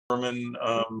Berman,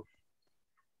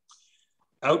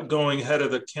 outgoing head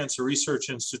of the Cancer Research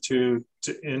Institute,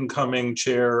 incoming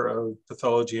chair of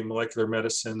pathology and molecular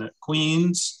medicine at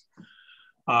Queens.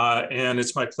 And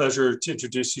it's my pleasure to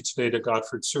introduce you today to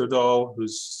Gottfrid Sjödahl,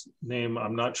 whose name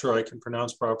I'm not sure I can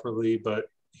pronounce properly, but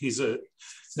he's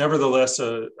nevertheless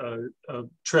a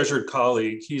treasured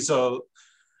colleague.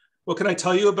 What can I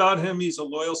tell you about him? He's a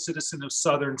loyal citizen of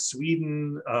southern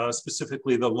Sweden,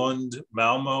 specifically the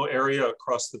Lund-Malmö area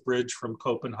across the bridge from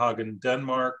Copenhagen,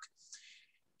 Denmark.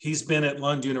 He's been at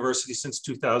Lund University since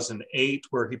 2008,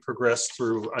 where he progressed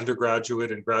through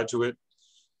undergraduate and graduate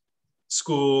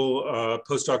school,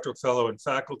 postdoctoral fellow and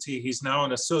faculty. He's now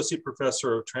an associate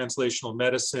professor of translational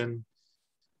medicine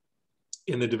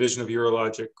in the Division of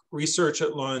Urologic Research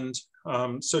at Lund.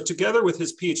 So together with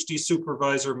his PhD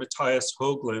supervisor, Matthias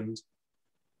Höglund,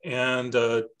 and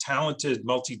a talented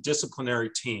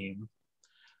multidisciplinary team,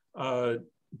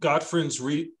 Gottfrid's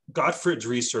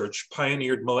research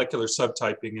pioneered molecular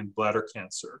subtyping in bladder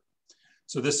cancer.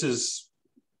 So this is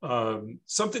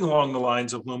something along the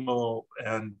lines of luminal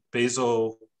and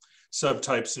basal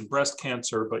subtypes in breast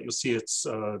cancer, but you'll see it's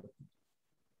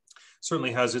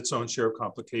certainly has its own share of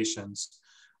complications.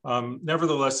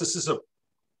 Nevertheless, this is a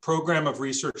program of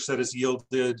research that has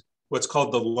yielded what's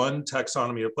called the Lund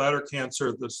taxonomy of bladder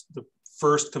cancer, the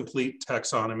first complete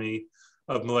taxonomy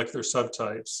of molecular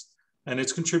subtypes. And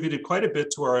it's contributed quite a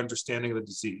bit to our understanding of the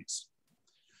disease.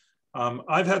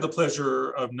 I've had the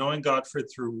pleasure of knowing Gottfrid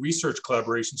through research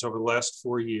collaborations over the last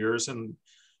 4 years, and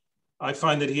I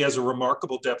find that he has a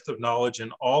remarkable depth of knowledge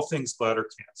in all things bladder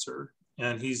cancer,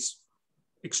 and he's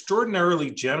extraordinarily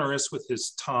generous with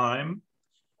his time,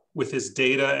 with his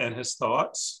data and his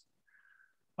thoughts,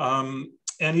 and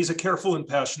he's a careful and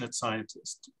passionate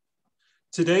scientist.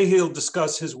 Today, he'll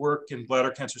discuss his work in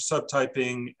bladder cancer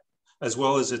subtyping, as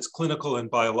well as its clinical and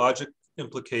biologic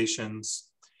implications.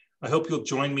 I hope you'll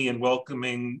join me in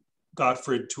welcoming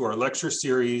Gottfrid to our lecture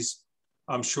series.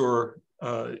 I'm sure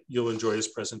you'll enjoy his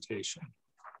presentation.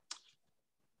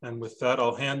 And with that,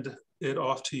 I'll hand it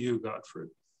off to you, Gottfrid.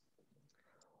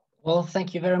 Well,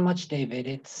 thank you very much, David.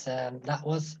 That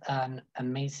was an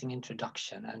amazing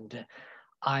introduction, and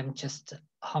I'm just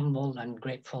humbled and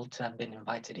grateful to have been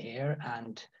invited here,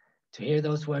 and to hear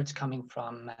those words coming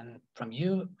from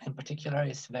you in particular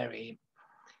is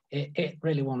it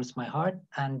really warms my heart.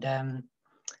 And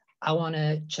I want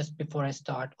to, just before I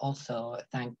start, also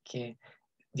thank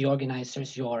the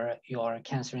organizers, your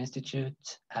Cancer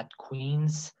Institute at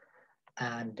Queens,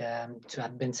 and to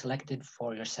have been selected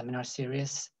for your seminar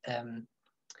series. I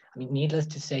mean, needless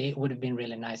to say, it would have been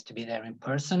really nice to be there in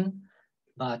person,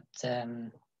 but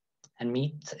and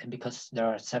meet, because there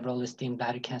are several esteemed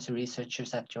bladder cancer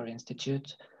researchers at your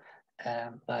institute.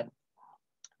 But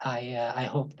I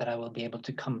hope that I will be able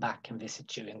to come back and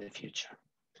visit you in the future.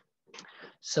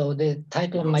 So the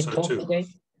title of my talk today,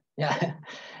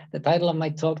 the title of my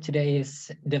talk today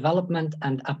is Development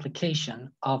and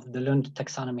Application of the Lund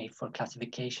Taxonomy for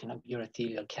Classification of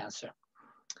Urothelial Cancer.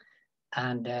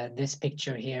 And this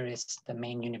picture here is the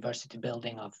main university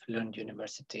building of Lund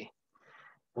University,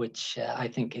 which I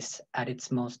think is at its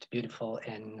most beautiful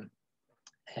in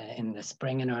the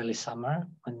spring and early summer,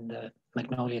 when the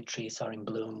magnolia trees are in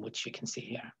bloom, which you can see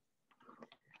here.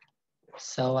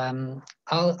 So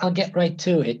I'll get right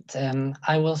to it.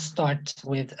 I will start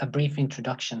with a brief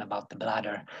introduction about the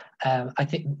bladder. I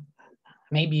think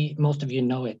maybe most of you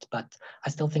know it, but I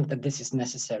still think that this is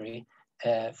necessary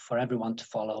for everyone to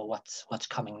follow what's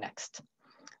coming next.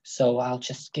 So I'll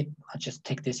just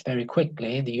take this very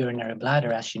quickly. The urinary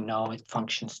bladder, as you know, it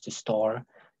functions to store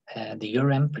the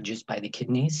urine produced by the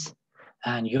kidneys,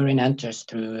 and urine enters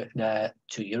through the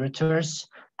two ureters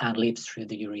and leaves through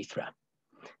the urethra.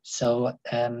 So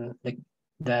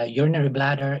the urinary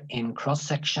bladder in cross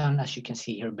section, as you can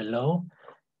see here below,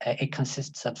 it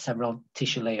consists of several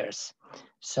tissue layers.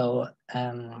 So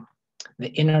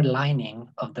the inner lining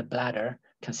of the bladder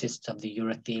consists of the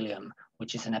urothelium,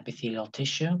 which is an epithelial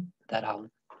tissue that I'll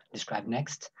describe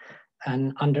next.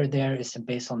 And under there is a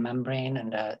basal membrane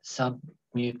and a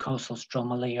submucosal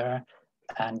stroma layer,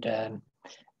 and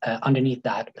underneath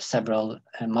that, several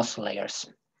muscle layers.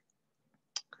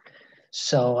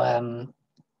 So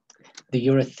the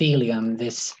urothelium,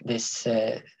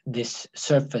 this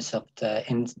surface of the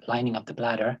lining of the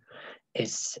bladder,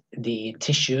 is the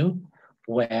tissue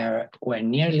where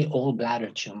nearly all bladder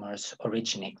tumors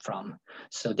originate from.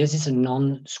 So this is a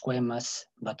non-squamous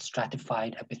but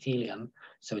stratified epithelium.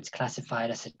 So it's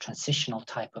classified as a transitional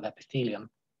type of epithelium.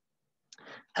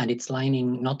 And it's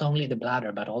lining not only the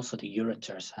bladder, but also the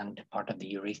ureters and part of the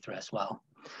urethra as well.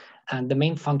 And the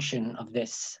main function of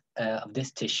this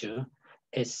tissue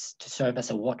is to serve as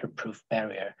a waterproof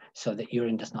barrier so that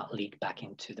urine does not leak back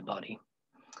into the body.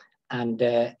 And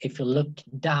if you look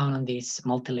down on this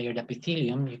multi-layered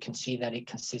epithelium, you can see that it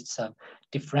consists of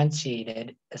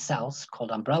differentiated cells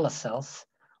called umbrella cells,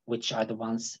 which are the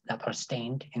ones that are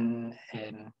stained in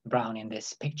brown in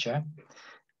this picture.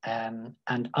 And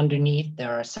underneath,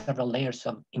 there are several layers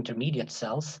of intermediate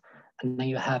cells. And then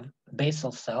you have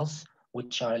basal cells,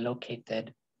 which are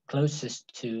located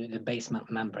closest to the basement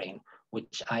membrane,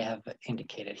 which I have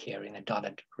indicated here in a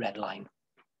dotted red line.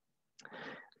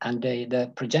 And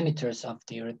the progenitors of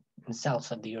the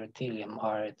cells of the urothelium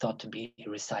are thought to be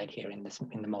reside here in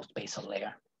the most basal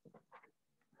layer.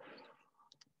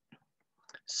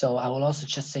 So I will also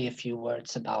just say a few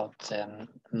words about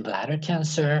bladder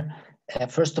cancer.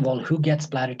 First of all, who gets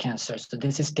bladder cancer? So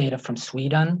this is data from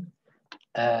Sweden.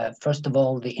 First of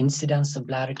all, the incidence of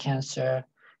bladder cancer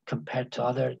compared to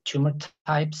other tumor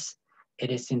types.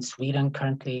 It is in Sweden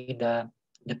currently,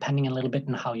 depending a little bit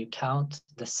on how you count,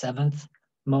 the 7th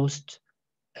most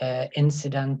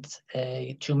incident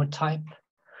tumor type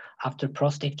after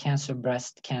prostate cancer,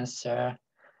 breast cancer,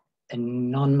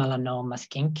 non-melanoma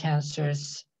skin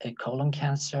cancers, colon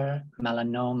cancer,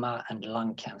 melanoma, and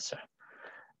lung cancer.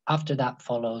 After that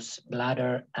follows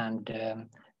bladder and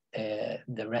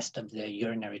the rest of the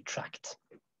urinary tract.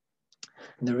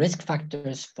 The risk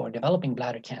factors for developing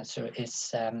bladder cancer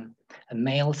is a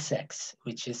male sex,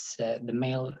 which is the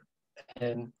male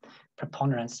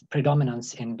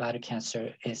predominance in bladder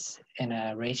cancer is in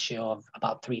a ratio of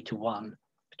about 3:1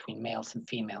 between males and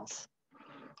females.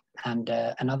 And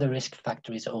another risk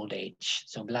factor is old age.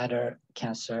 So bladder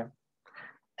cancer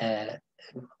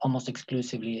almost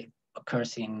exclusively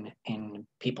occurs in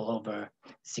people over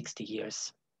 60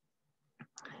 years.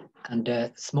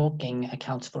 And smoking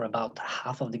accounts for about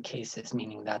half of the cases,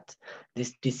 meaning that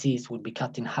this disease would be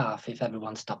cut in half if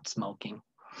everyone stopped smoking.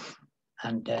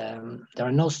 And there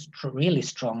are no really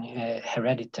strong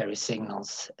hereditary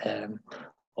signals,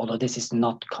 although this is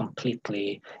not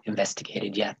completely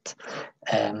investigated yet.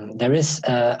 There is,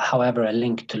 however, a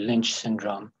link to Lynch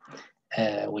syndrome,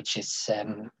 which is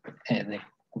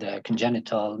the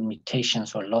congenital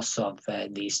mutations or loss of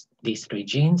these 3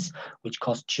 genes, which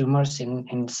cause tumors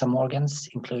in some organs,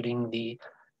 including the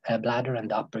bladder and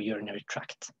the upper urinary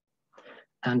tract.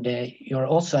 And you're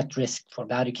also at risk for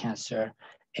bladder cancer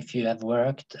if you have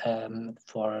worked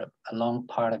for a long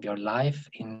part of your life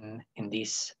in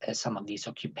these some of these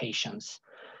occupations.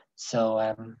 So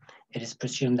it is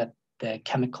presumed that the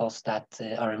chemicals that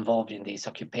are involved in these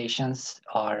occupations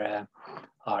are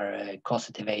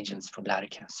causative agents for bladder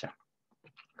cancer.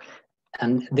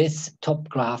 And this top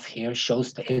graph here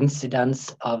shows the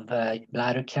incidence of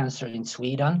bladder cancer in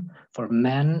Sweden for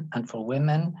men and for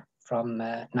women from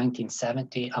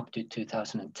 1970 up to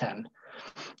 2010.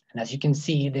 And as you can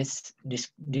see, this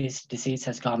disease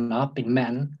has gone up in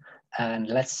men and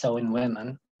less so in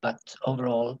women. But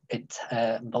overall, it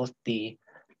both the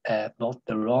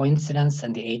raw incidence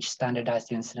and the age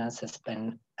standardized incidence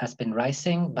has been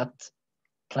rising, but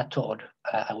plateaued,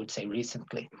 I would say,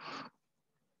 recently.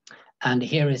 And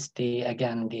here is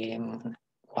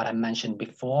what I mentioned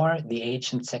before, the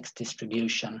age and sex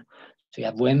distribution. So you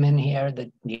have women here,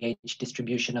 the age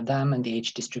distribution of them, and the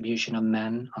age distribution of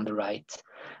men on the right.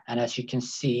 And as you can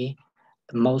see,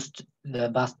 the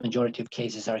vast majority of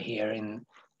cases are here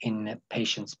in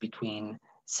patients between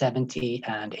 70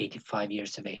 and 85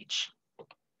 years of age.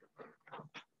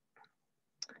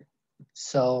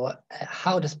 So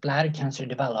how does bladder cancer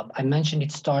develop? I mentioned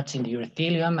it starts in the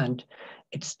urothelium, and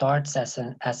it starts as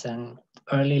an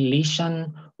early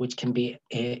lesion, which can be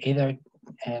either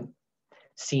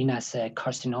seen as a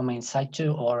carcinoma in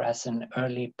situ or as an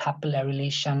early papillary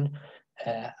lesion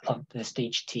of the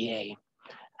stage TA.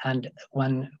 And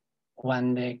when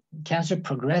the cancer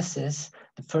progresses,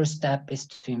 the first step is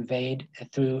to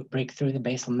break through the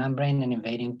basal membrane and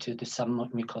invade into the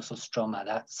submucosal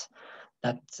stroma.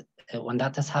 When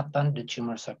that has happened, the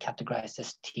tumors are categorized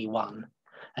as T1.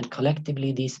 And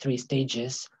collectively, these 3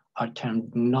 stages are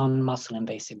termed non-muscle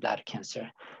invasive bladder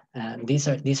cancer. And these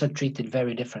are treated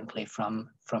very differently from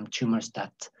tumors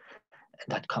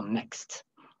that come next.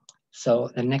 So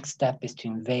the next step is to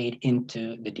invade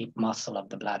into the deep muscle of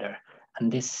the bladder. And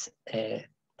this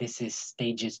is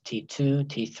stages T2,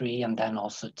 T3, and then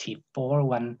also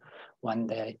T4 when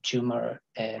the tumor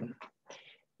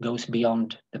goes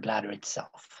beyond the bladder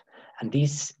itself. And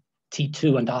these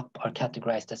T2 and up are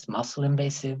categorized as muscle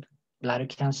invasive bladder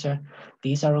cancer.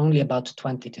 These are only about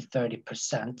 20 to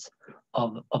 30%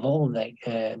 of all the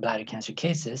bladder cancer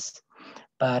cases.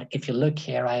 But if you look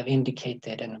here, I have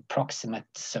indicated an approximate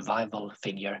survival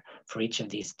figure for each of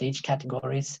these stage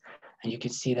categories. And you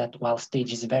can see that while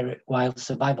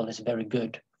survival is very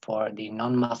good for the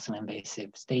non-muscle invasive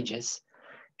stages,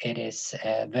 it is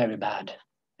very bad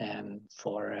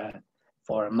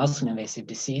for muscle invasive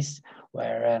disease,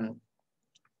 where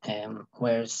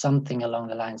something along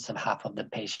the lines of half of the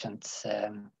patients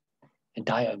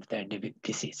die of their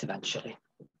disease eventually,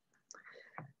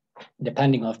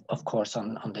 depending of course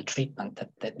on the treatment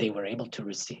that they were able to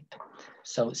receive.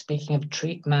 So speaking of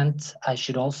treatment, I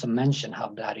should also mention how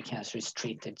bladder cancer is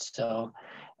treated. So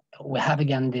we have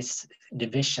again this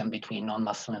division between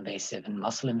non-muscle invasive and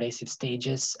muscle invasive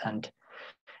stages, and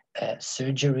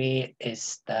surgery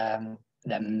is the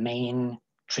main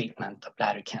treatment of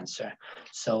bladder cancer.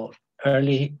 So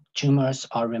early tumors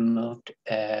are removed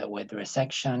with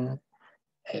resection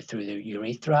through the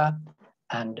urethra,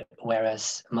 and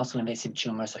whereas muscle invasive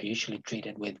tumors are usually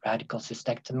treated with radical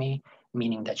cystectomy,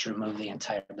 meaning that you remove the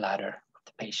entire bladder of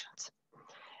the patient.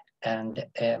 And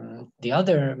the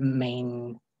other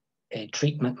main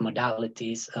treatment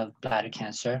modalities of bladder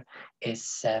cancer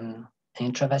is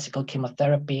intravesical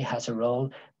chemotherapy has a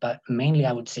role, but mainly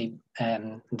I would say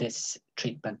this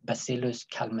treatment, Bacillus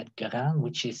Calmette-Guerin,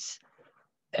 which is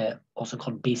also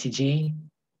called BCG.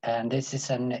 And this is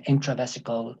an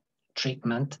intravesical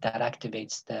treatment that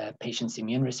activates the patient's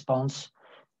immune response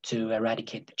to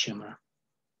eradicate the tumor.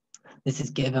 This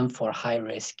is given for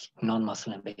high-risk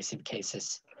non-muscle invasive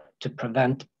cases to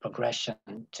prevent progression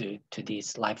to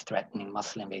these life-threatening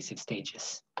muscle invasive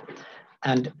stages.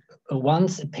 And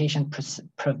once a patient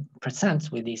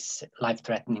presents with these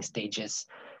life-threatening stages,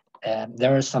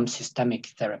 there are some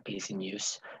systemic therapies in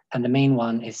use. And the main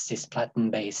one is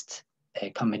cisplatin-based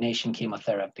combination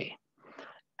chemotherapy.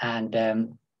 And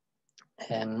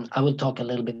I will talk a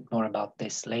little bit more about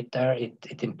this later.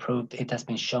 It has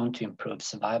been shown to improve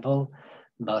survival,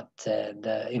 but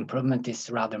the improvement is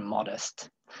rather modest.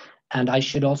 And I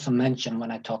should also mention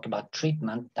when I talk about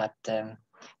treatment that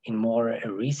in more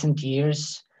recent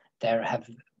years, there have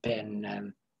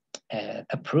been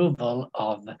approval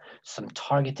of some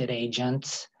targeted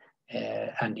agents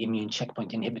and immune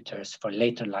checkpoint inhibitors for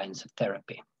later lines of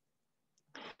therapy.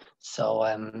 So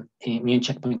immune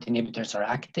checkpoint inhibitors are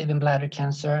active in bladder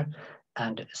cancer,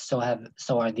 and so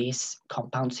are these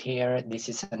compounds here. This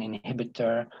is an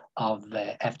inhibitor of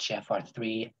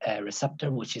FGFR3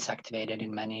 receptor, which is activated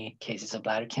in many cases of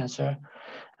bladder cancer.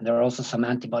 And there are also some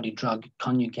antibody drug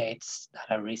conjugates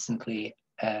that are recently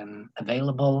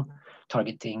available,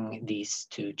 targeting these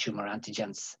two tumor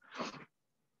antigens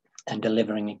and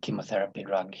delivering a chemotherapy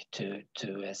drug to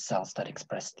cells that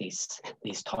express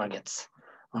these targets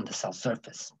on the cell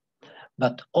surface.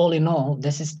 But all in all,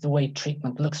 this is the way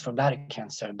treatment looks for bladder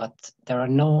cancer, but there are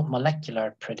no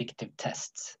molecular predictive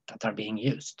tests that are being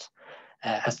used,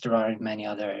 as there are in many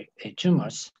other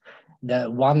tumors.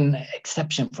 The one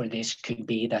exception for this could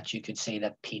be that you could say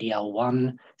that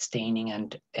PD-L1 staining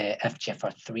and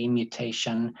FGFR3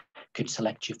 mutation could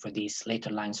select you for these later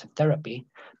lines of therapy.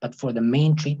 But for the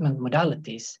main treatment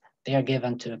modalities, they are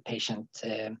given to a patient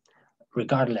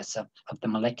regardless of the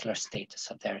molecular status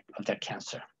of their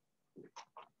cancer.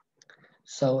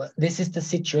 So this is the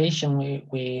situation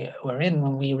we were in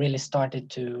when we really started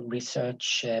to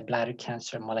research bladder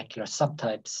cancer molecular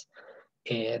subtypes.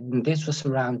 This was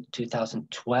around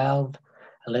 2012,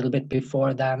 a little bit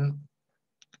before then,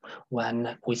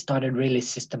 when we started really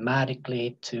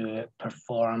systematically to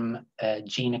perform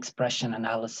gene expression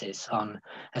analysis on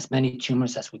as many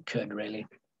tumors as we could, really.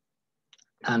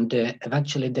 And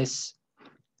eventually this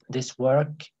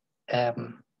work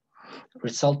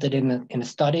resulted in a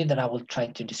study that I will try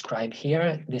to describe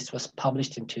here. This was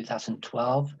published in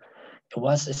 2012. It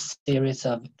was a series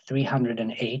of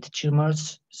 308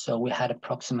 tumors. So we had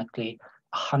approximately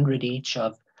 100 each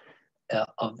of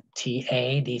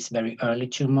TA, these very early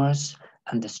tumors,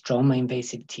 and the stroma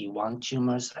invasive T1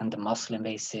 tumors, and the muscle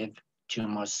invasive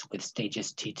tumors with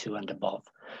stages T2 and above.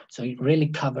 So it really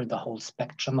covered the whole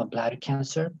spectrum of bladder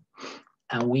cancer.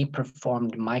 And we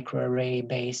performed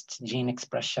microarray-based gene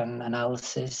expression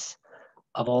analysis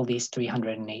of all these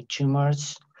 308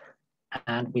 tumors.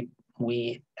 And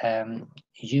we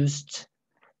used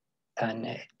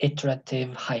an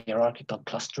iterative hierarchical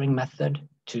clustering method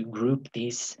to group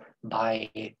these by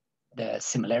the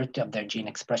similarity of their gene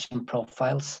expression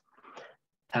profiles.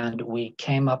 And we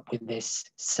came up with this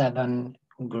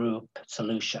 7-group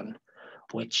solution,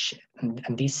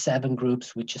 and these 7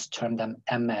 groups, we just termed them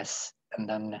MS and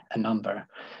then a number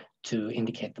to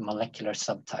indicate the molecular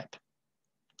subtype.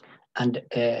 And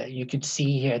you could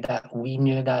see here that we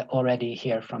knew that already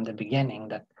here from the beginning,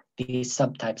 that these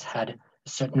subtypes had a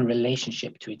certain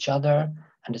relationship to each other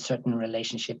and a certain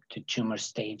relationship to tumor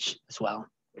stage as well.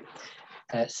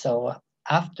 So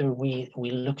after we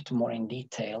looked more in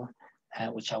detail,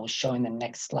 which I will show in the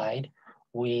next slide,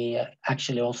 we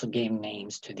actually also gave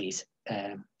names to these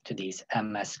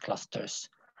MS clusters.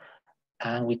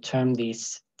 And we termed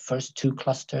these first two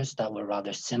clusters that were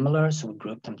rather similar, so we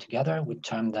grouped them together. We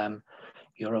termed them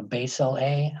urobasal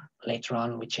A. Later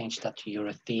on, we changed that to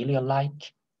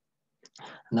urothelial-like.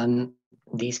 And then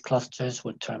these clusters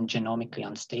were termed genomically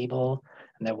unstable.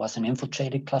 And there was an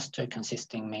infiltrated cluster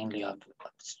consisting mainly of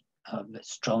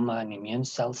stroma and immune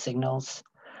cell signals.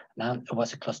 Now there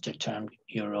was a cluster termed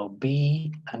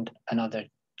Uro-B and another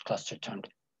cluster termed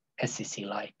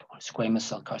SCC-like or squamous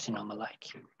cell carcinoma-like.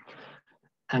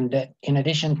 And in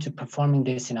addition to performing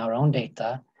this in our own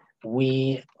data,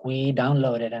 we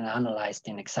downloaded and analyzed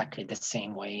in exactly the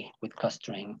same way with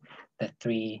clustering the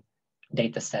 3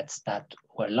 data sets that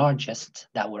were largest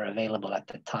that were available at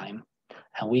the time.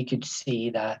 And we could see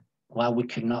that while we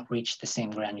could not reach the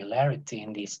same granularity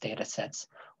in these data sets,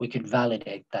 we could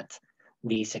validate that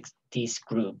these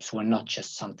groups were not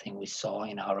just something we saw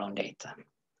in our own data.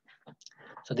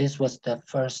 So this was the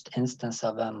first instance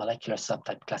of a molecular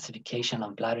subtype classification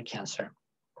of bladder cancer.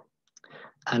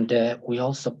 And we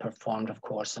also performed, of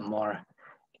course, a more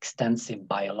extensive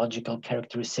biological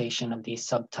characterization of these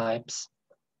subtypes,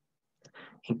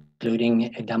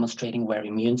 including demonstrating where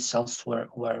immune cells were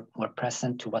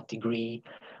present, to what degree,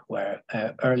 where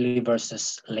early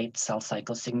versus late cell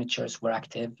cycle signatures were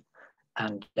active,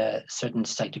 and certain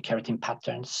cytokeratin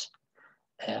patterns,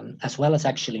 as well as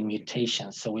actually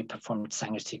mutations. So we performed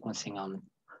Sanger sequencing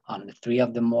on 3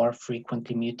 of the more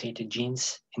frequently mutated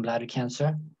genes in bladder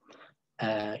cancer,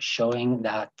 showing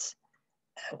that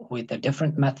with a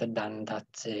different method than that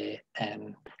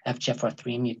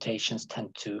FGFR3 mutations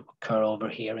tend to occur over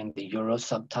here in the Uro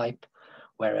subtype,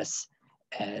 whereas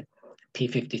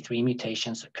P53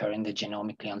 mutations occur in the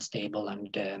genomically unstable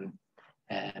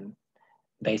and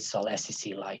basal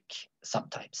SCC-like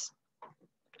subtypes.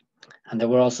 And there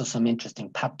were also some interesting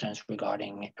patterns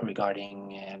regarding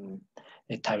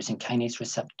the tyrosine kinase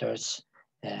receptors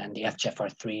and the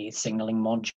FGFR3 signaling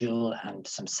module and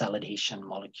some cell adhesion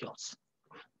molecules.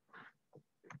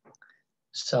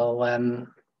 So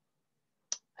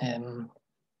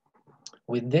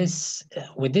with this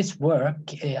work,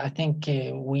 I think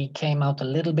we came out a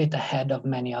little bit ahead of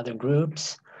many other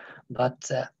groups. But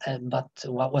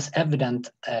what was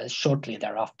evident shortly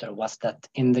thereafter was that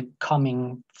in the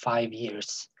coming 5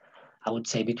 years, I would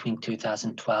say between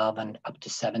 2012 and up to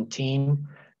 17,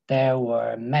 there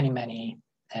were many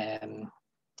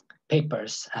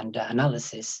papers and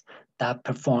analysis that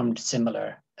performed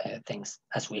similar things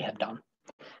as we have done.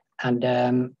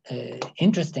 And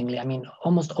interestingly, I mean,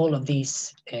 almost all of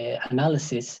these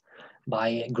analyses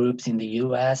by groups in the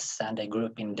US and a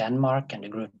group in Denmark and a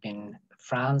group in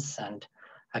France and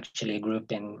actually a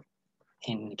group in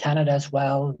Canada as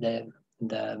well, the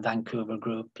Vancouver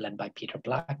group led by Peter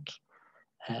Black,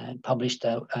 published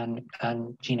a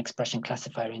gene expression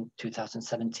classifier in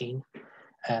 2017.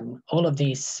 All of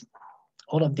these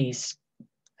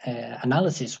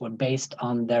analyses were based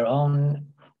on their own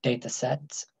data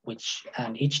sets,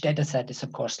 and each data set is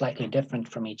of course slightly different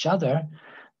from each other,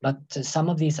 but some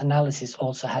of these analyses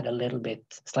also had a little bit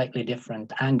slightly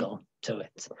different angle to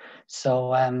it.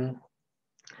 So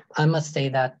I must say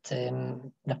that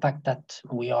the fact that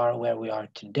we are where we are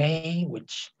today,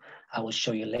 which I will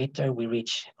show you later,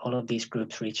 all of these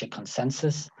groups reach a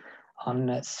consensus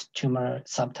on tumor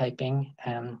subtyping.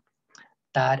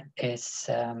 That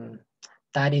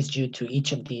is due to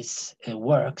each of these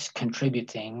works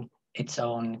contributing its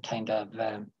own kind of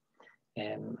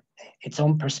its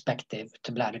own perspective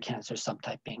to bladder cancer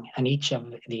subtyping, and each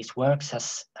of these works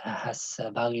has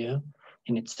value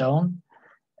in its own.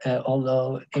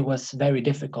 Although it was very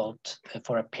difficult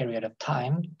for a period of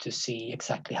time to see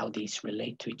exactly how these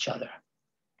relate to each other.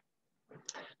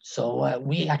 So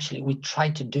we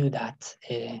tried to do that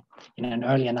in an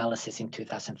early analysis in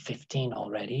 2015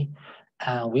 already.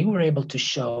 We were able to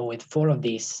show with 4 of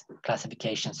these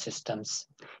classification systems,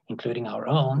 including our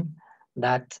own,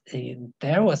 that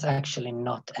there was actually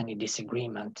not any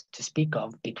disagreement to speak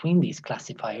of between these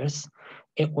classifiers.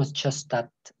 It was just that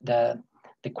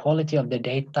the quality of the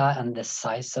data and the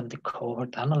size of the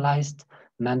cohort analyzed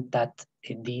meant that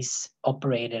these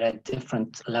operated at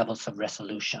different levels of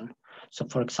resolution. So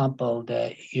for example,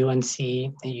 the UNC,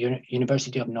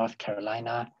 University of North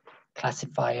Carolina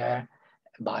classifier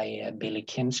by Billy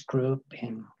Kim's group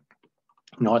in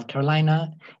North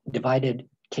Carolina divided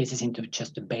cases into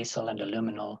just the basal and the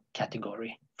luminal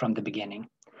category from the beginning.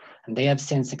 And they have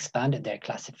since expanded their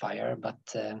classifier, but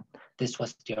This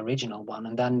was the original one.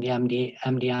 And then the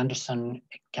MD Anderson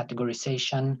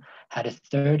categorization had a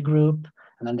third group,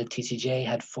 and then the TCGA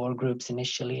had 4 groups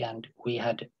initially, and we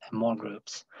had more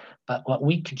groups. But what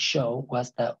we could show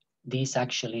was that these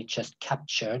actually just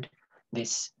captured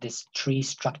this tree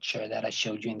structure that I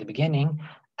showed you in the beginning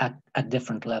at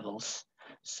different levels.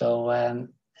 So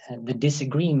the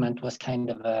disagreement was kind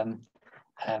of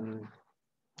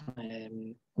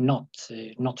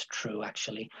not true,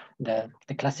 actually. The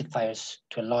classifiers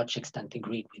to a large extent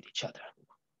agreed with each other.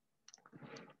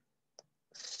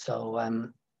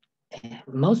 So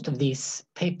most of these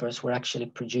papers were actually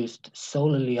produced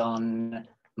solely on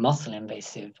muscle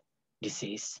invasive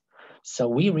disease. So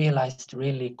we realized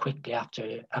really quickly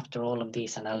after all of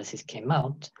these analyses came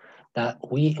out that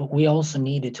we also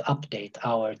needed to update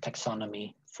our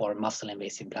taxonomy for muscle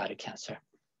invasive bladder cancer.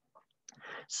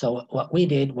 So what we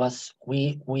did was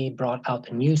we brought out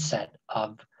a new set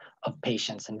of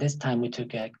patients, and this time we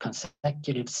took a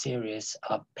consecutive series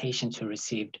of patients who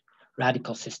received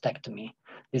radical cystectomy.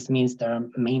 This means there are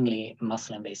mainly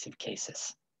muscle invasive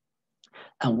cases.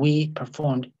 And we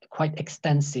performed quite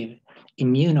extensive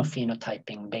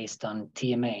immunophenotyping based on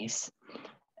TMAs,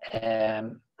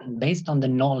 based on the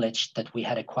knowledge that we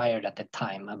had acquired at the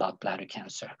time about bladder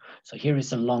cancer. So here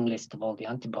is a long list of all the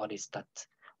antibodies that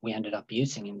we ended up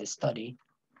using in this study.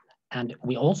 And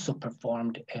we also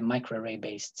performed a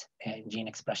microarray-based gene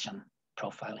expression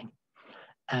profiling.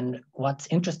 And what's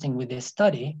interesting with this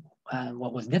study,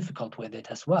 what was difficult with it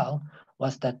as well,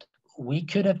 was that we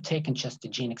could have taken just the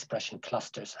gene expression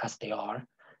clusters as they are,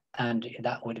 and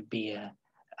that would be a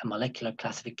molecular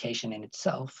classification in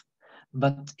itself,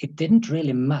 but it didn't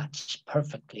really match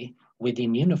perfectly with the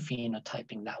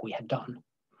immunophenotyping that we had done.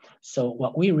 So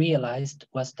what we realized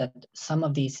was that some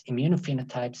of these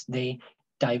immunophenotypes, they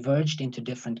diverged into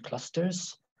different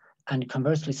clusters, and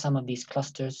conversely, some of these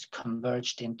clusters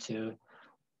converged into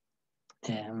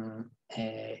the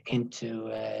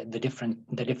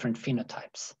different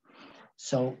phenotypes.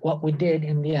 So what we did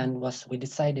in the end was we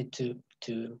decided to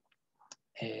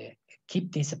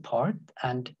keep these apart,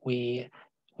 and we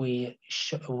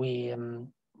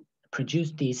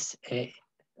produced these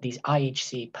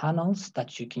IHC panels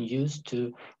that you can use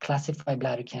to classify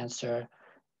bladder cancer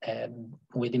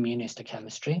with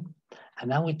immunohistochemistry.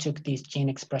 And then we took these gene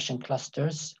expression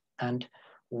clusters and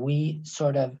we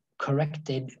sort of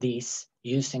corrected these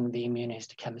using the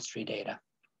immunohistochemistry data.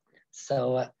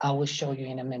 So I will show you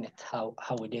in a minute how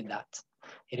we did that.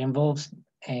 It involves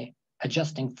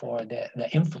adjusting for the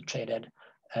infiltrated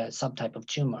subtype of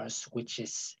tumors, which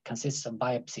consists of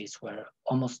biopsies where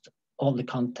almost all the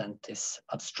content is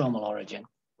of stromal origin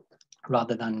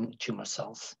rather than tumor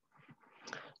cells.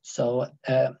 So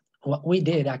what we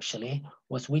did actually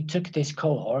was we took this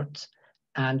cohort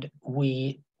and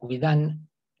we then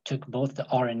took both the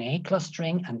RNA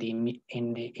clustering and the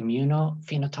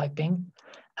immunophenotyping,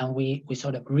 and we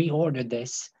sort of reordered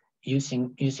this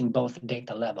using both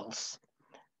data levels.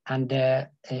 And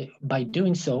by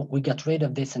doing so, we got rid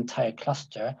of this entire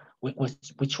cluster,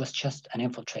 which was just an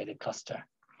infiltrated cluster.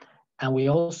 And we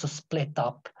also split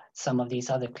up some of these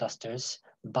other clusters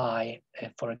by,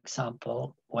 for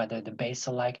example, whether the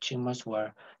basal-like tumors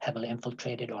were heavily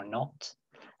infiltrated or not.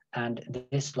 And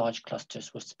these large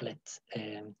clusters were split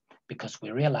because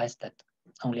we realized that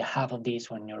only half of these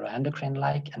were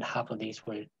neuroendocrine-like and half of these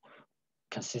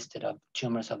consisted of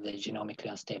tumors of the genomically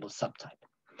unstable subtype.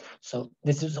 So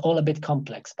this is all a bit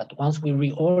complex, but once we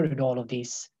reordered all of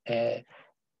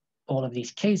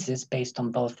these cases based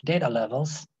on both data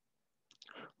levels,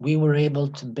 we were able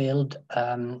to build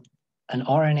an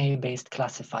RNA-based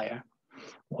classifier.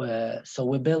 So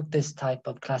we built this type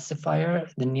of classifier,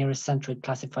 the nearest centroid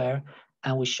classifier,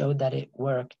 and we showed that it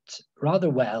worked rather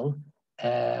well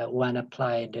when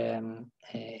applied in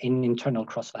internal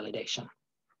cross-validation.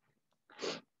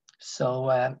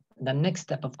 So the next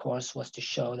step, of course, was to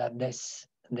show that this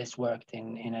worked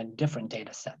in a different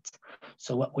data set.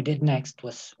 So what we did next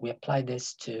was we applied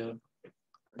this to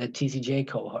the TCGA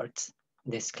cohorts,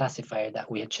 this classifier that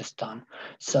we had just done.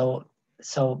 So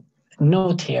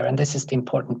note here, and this is the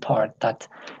important part, that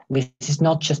this is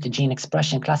not just a gene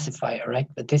expression classifier, right?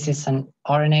 But this is an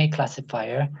RNA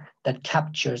classifier that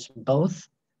captures both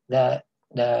the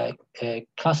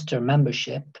cluster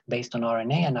membership based on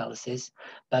RNA analysis,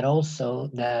 but also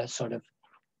the sort of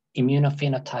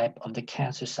immunophenotype of the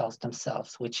cancer cells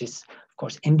themselves, which is, of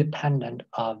course, independent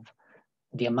of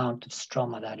the amount of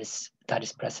stroma that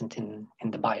is present in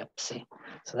the biopsy.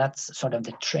 So that's sort of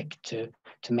the trick to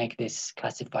make this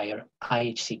classifier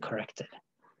IHC corrected.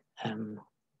 And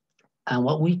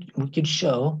what we could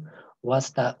show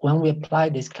was that when we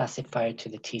applied this classifier to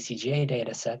the TCGA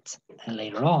dataset, and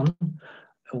later on,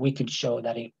 we could show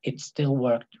that it still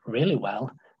worked really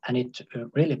well, and it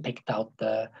really picked out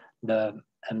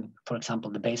for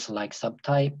example, the basal-like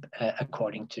subtype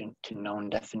according to known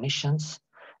definitions.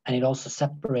 And it also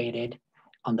separated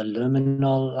on the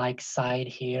luminal-like side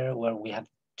here, where we have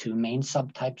two main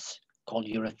subtypes called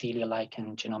urothelial-like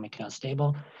and genomically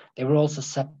unstable. They were also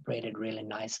separated really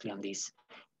nicely on these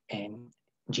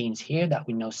genes here that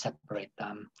we know separate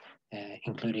them,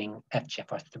 including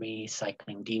FGFR3,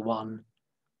 cyclin D1,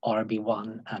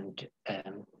 RB1, and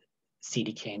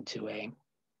CDKN2A.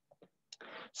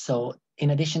 So in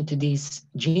addition to these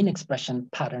gene expression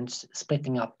patterns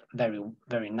splitting up very,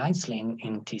 very nicely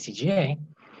in TCGA,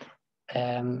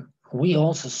 we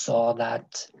also saw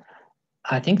that,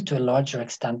 I think to a larger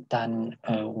extent than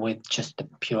with just the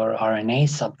pure RNA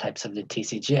subtypes of the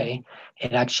TCGA,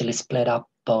 it actually split up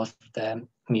both the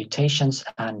mutations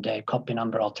and copy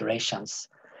number alterations,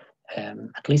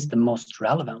 at least the most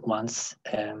relevant ones,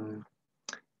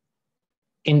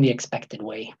 in the expected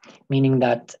way, meaning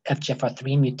that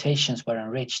FGFR3 mutations were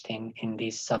enriched in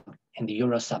the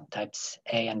Euro subtypes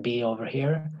A and B over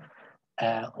here,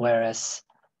 whereas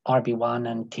RB1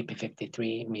 and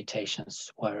TP53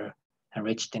 mutations were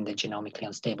enriched in the genomically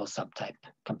unstable subtype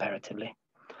comparatively.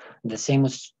 The same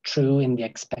was true in the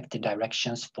expected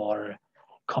directions for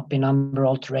copy number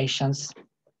alterations.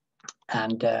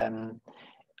 And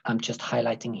I'm just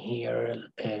highlighting here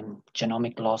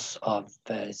genomic loss of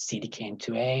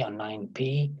CDKN2A on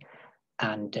 9p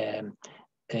and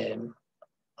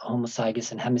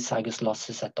homozygous and hemizygous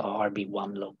losses at the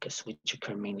RB1 locus, which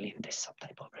occur mainly in this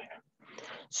subtype over here.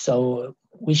 So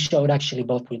we showed actually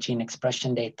both with gene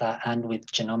expression data and with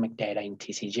genomic data in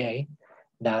TCGA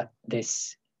that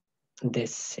this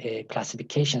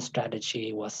classification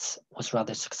strategy was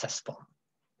rather successful.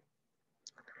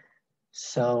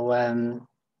 So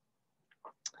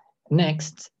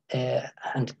next,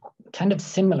 and kind of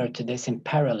similar to this in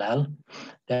parallel,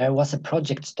 there was a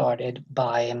project started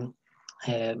by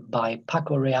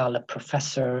Paco Real, a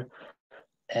professor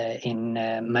in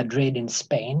Madrid in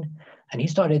Spain. And he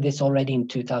started this already in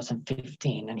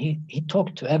 2015. And he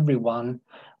talked to everyone,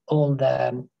 all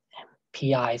the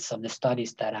PIs of the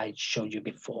studies that I showed you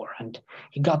before. And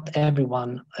he got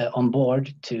everyone on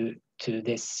board to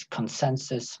this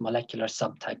consensus molecular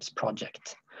subtypes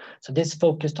project. So this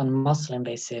focused on muscle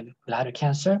invasive bladder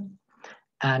cancer.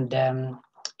 And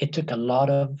it took a lot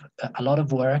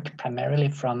of work, primarily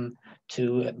from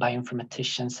two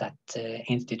bioinformaticians at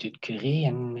Institut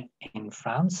QCRI in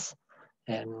France,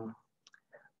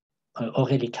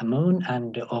 Aurélie Camoun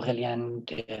and Aurélien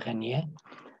de Renier.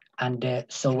 And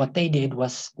so what they did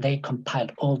was they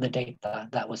compiled all the data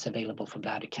that was available for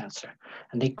bladder cancer.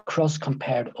 And they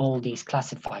cross-compared all these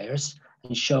classifiers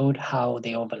and showed how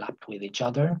they overlapped with each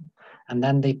other. And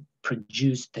then they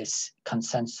produced this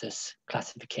consensus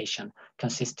classification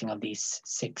consisting of these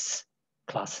 6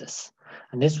 classes.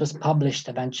 And this was published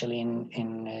eventually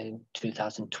in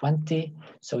 2020.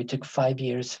 So it took 5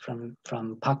 years from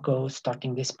Paco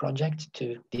starting this project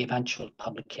to the eventual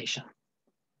publication.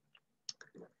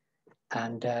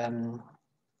 And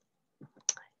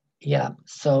yeah,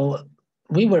 so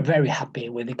we were very happy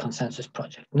with the consensus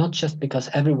project, not just because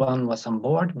everyone was on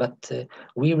board, but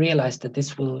we realized that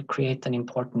this will create an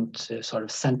important sort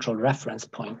of central reference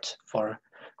point for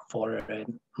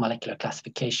molecular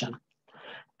classification.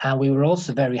 And we were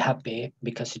also very happy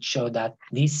because it showed that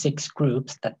these 6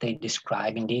 groups that they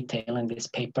describe in detail in this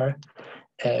paper,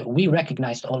 we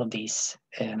recognized all of these,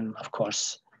 of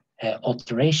course,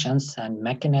 alterations and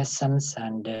mechanisms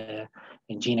and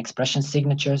gene expression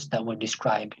signatures that were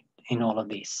described in all of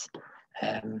these,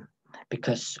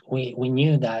 because we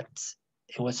knew that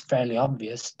it was fairly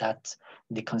obvious that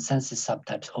the consensus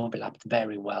subtypes overlapped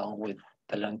very well with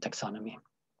the learned taxonomy.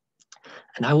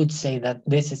 And I would say that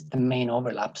this is the main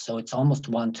overlap, so it's almost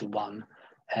 1-to-1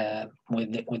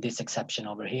 with this exception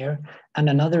over here. And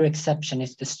another exception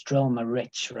is the stroma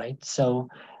rich, right? So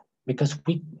because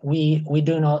we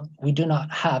do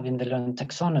not have in the learned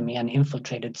taxonomy an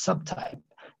infiltrated subtype,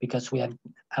 because we have,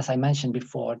 as I mentioned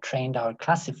before, trained our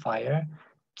classifier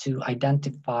to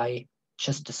identify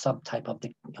just the subtype of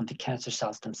the cancer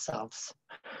cells themselves.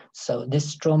 So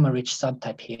this stroma-rich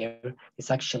subtype here is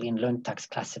actually in LearnTax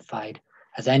classified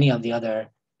as any of the other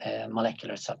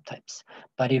molecular subtypes,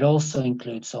 but it also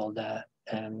includes all the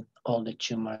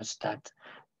tumors that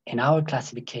in our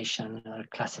classification are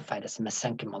classified as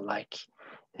mesenchymal-like,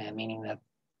 meaning that,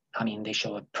 I mean, they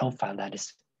show a profile that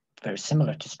is very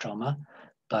similar to stroma,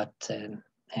 but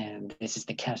and this is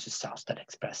the cancer cells that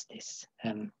express this,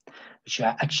 which you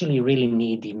actually really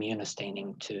need the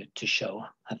immunostaining to show,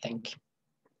 I think.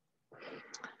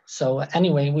 So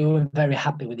anyway, we were very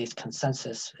happy with this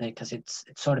consensus because it's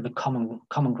sort of a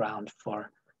common ground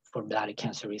for bladder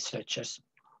cancer researchers.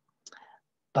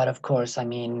 But of course, I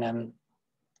mean,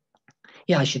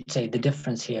 yeah, I should say the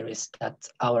difference here is that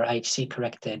our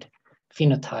IHC-corrected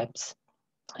phenotypes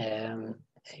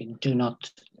do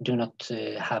not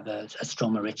have a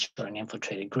stroma-rich or an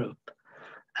infiltrated group.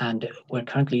 And we're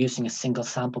currently using a single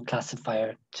sample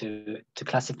classifier to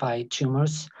classify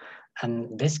tumors.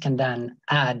 And this can then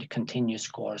add continuous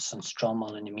scores on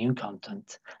stromal and immune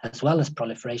content, as well as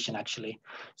proliferation, actually.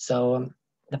 So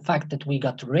the fact that we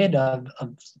got rid of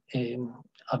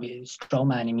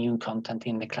stroma and immune content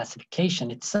in the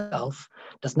classification itself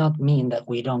does not mean that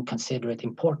we don't consider it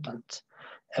important.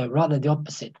 Rather the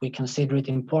opposite, we consider it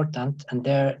important, and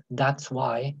that's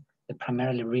why the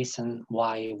primarily reason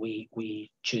why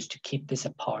we choose to keep this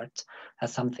apart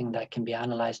as something that can be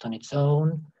analyzed on its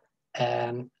own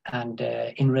and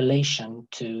in relation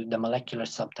to the molecular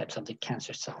subtypes of the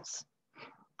cancer cells.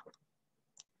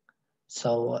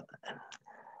 So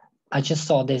I just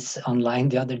saw this online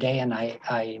the other day, and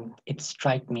it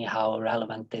struck me how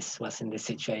relevant this was in this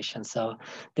situation. So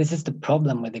this is the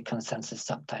problem with the consensus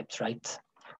subtypes, right?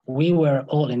 We were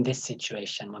all in this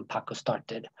situation when Paco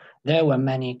started. There were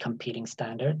many competing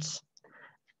standards,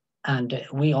 and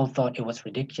we all thought it was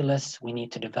ridiculous. We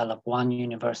need to develop one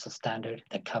universal standard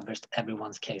that covers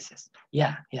everyone's cases.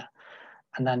 Yeah.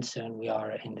 And then soon we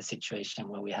are in the situation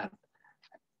where we have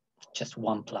just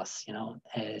one plus,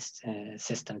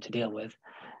 system to deal with.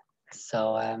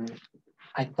 So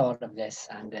I thought of this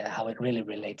and how it really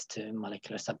relates to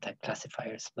molecular subtype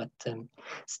classifiers. But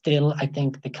still, I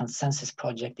think the consensus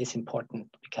project is important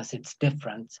because it's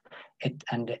different.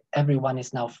 And everyone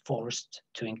is now forced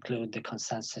to include the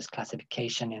consensus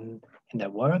classification in their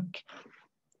work.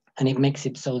 And it makes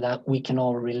it so that we can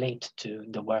all relate to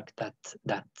the work that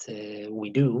we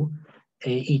do,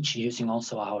 each using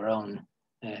also our own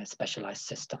specialized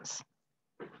systems.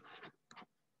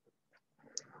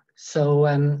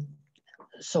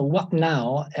 So what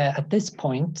now? At this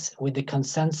point, with the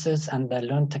consensus and the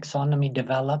learned taxonomy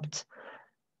developed,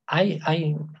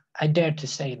 I dare to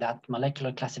say that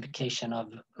molecular classification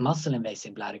of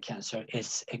muscle-invasive bladder cancer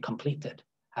is completed,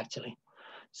 actually.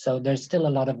 So there's still a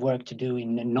lot of work to do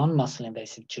in non-muscle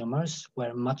invasive tumors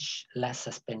where much less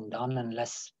has been done and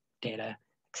less data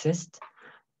exists.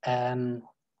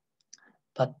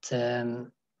 But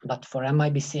for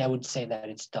MIBC, I would say that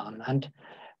it's done. And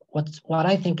what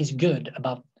I think is good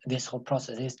about this whole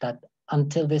process is that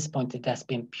until this point, it has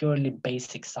been purely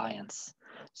basic science.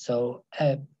 So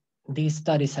these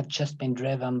studies have just been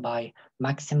driven by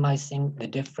maximizing the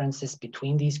differences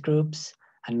between these groups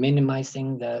and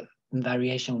minimizing the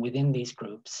variation within these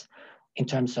groups in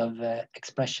terms of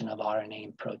expression of RNA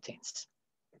and proteins.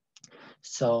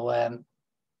 So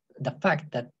the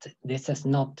fact that this has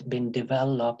not been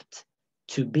developed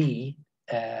to be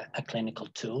a clinical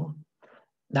tool,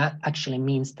 that actually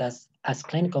means that as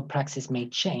clinical practice may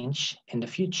change in the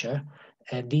future,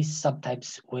 these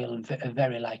subtypes will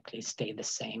very likely stay the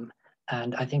same.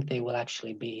 And I think they will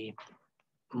actually be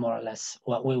more or less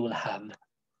what we will have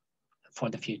for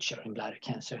the future in bladder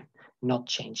cancer, not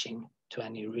changing to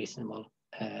any reasonable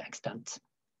extent.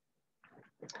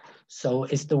 So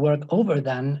is the work over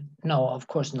then? No, of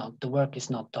course not. The work is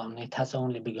not done. It has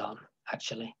only begun,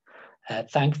 actually.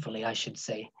 Thankfully, I should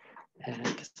say,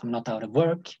 because I'm not out of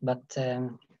work. But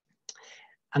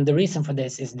and the reason for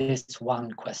this is this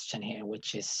one question here,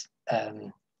 which is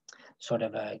sort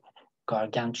of a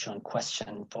gargantuan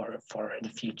question for the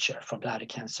future for bladder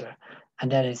cancer.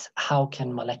 And that is, how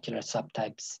can molecular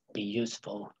subtypes be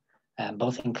useful,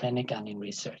 both in clinic and in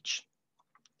research?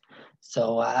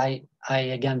 So I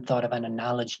again thought of an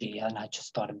analogy, and I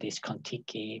just thought of this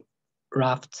Kontiki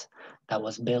raft that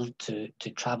was built to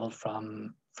travel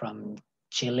from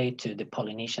Chile to the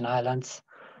Polynesian Islands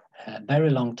a very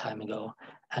long time ago.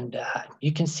 And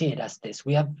you can see it as this.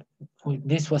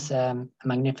 This was a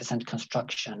magnificent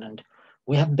construction, and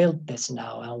we have built this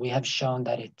now, and we have shown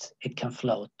that it can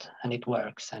float and it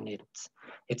works, and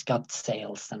it's got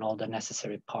sails and all the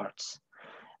necessary parts.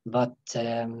 But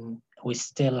we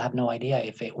still have no idea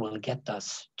if it will get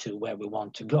us to where we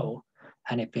want to go,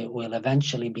 and if it will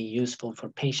eventually be useful for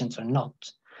patients or not.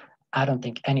 I don't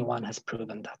think anyone has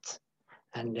proven that.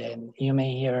 And you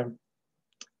may hear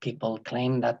people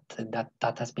claim that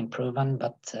has been proven,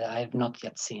 but I have not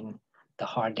yet seen the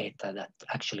hard data that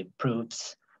actually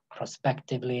proves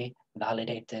prospectively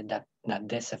validated that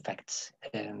this affects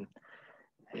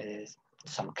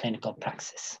some clinical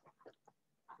praxis.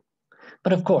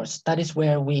 But of course, that is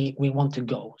where we want to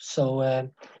go. So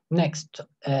next,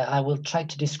 I will try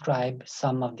to describe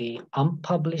some of the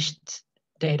unpublished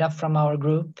data from our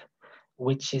group,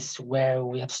 which is where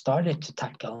we have started to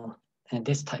tackle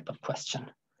this type of question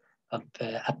of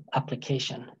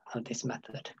application of this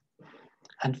method.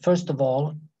 And first of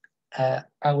all,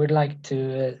 I would like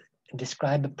to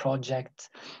describe a project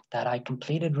that I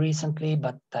completed recently,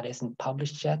 but that isn't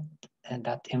published yet, and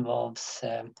that involves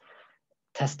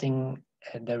testing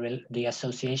the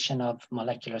association of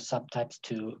molecular subtypes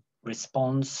to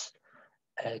response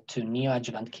to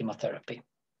neoadjuvant chemotherapy.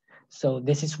 So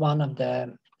this is one of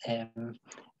the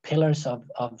pillars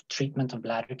of treatment of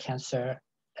bladder cancer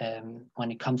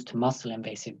when it comes to muscle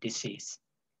invasive disease.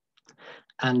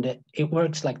 And it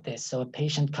works like this. So a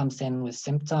patient comes in with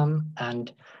symptom,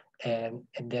 and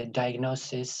the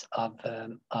diagnosis of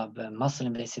muscle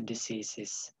invasive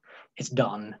disease is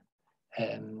done.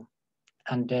 And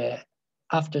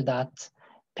after that,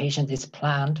 patient is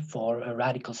planned for a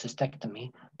radical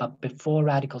cystectomy, but before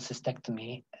radical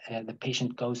cystectomy, the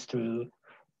patient goes through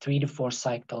 3 to 4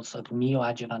 cycles of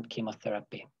neoadjuvant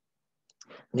chemotherapy.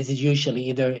 This is usually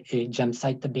either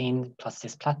gemcitabine plus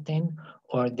cisplatin,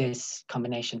 or this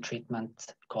combination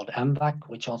treatment called MVAC,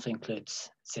 which also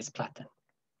includes cisplatin.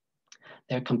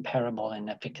 They're comparable in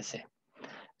efficacy.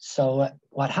 So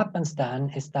what happens then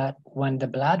is that when the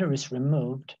bladder is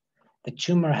removed, the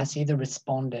tumor has either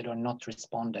responded or not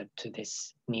responded to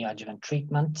this neoadjuvant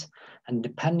treatment. And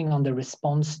depending on the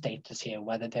response status here,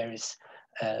 whether there is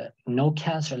no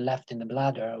cancer left in the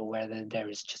bladder, or whether there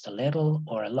is just a little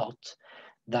or a lot,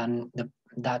 then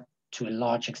that to a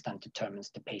large extent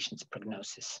determines the patient's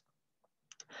prognosis.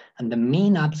 And the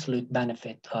mean absolute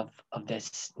benefit of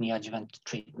this neoadjuvant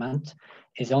treatment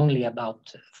is only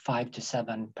about 5 to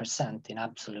 7% in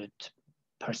absolute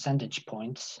percentage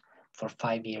points for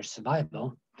 5-year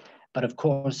survival. But of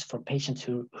course, for patients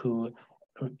who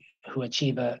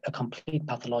achieve a complete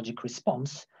pathologic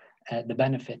response, the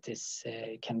benefit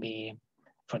can be,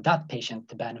 for that patient,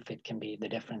 the benefit can be the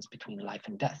difference between life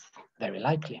and death, very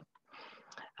likely.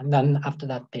 And then after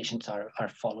that, patients are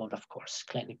followed, of course,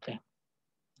 clinically.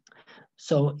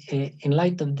 So in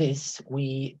light of this,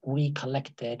 we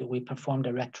performed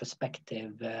a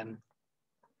retrospective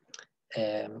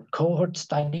cohort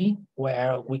study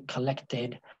where we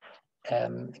collected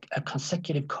a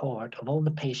consecutive cohort of all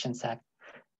the patients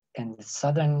in the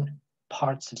southern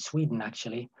parts of Sweden,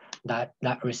 actually, that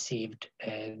received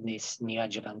this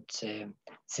neoadjuvant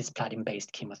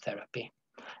cisplatin-based chemotherapy.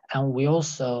 And we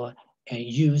also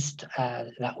used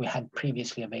that we had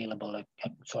previously available a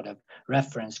sort of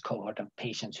reference cohort of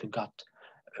patients who got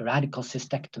a radical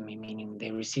cystectomy, meaning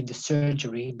they received the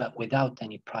surgery but without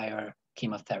any prior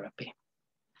chemotherapy.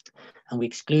 And we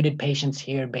excluded patients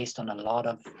here based on a lot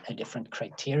of different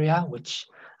criteria, which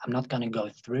I'm not going to go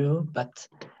through, but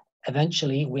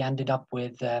eventually we ended up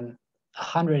with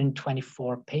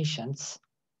 124 patients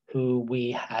who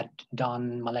we had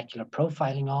done molecular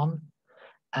profiling on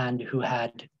and who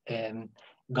had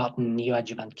gotten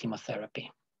neoadjuvant chemotherapy.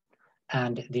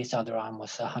 And this other arm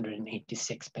was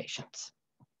 186 patients.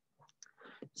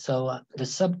 So the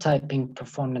subtyping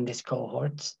performed in this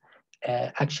cohort,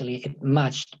 actually it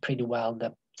matched pretty well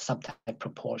the subtype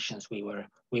proportions we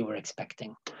were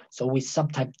expecting. So we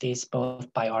subtyped these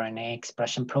both by RNA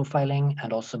expression profiling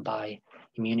and also by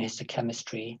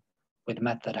immunohistochemistry with the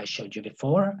method I showed you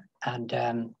before.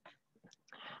 And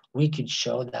we could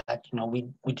show that,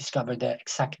 we discovered the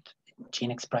exact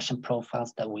gene expression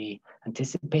profiles that we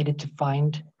anticipated to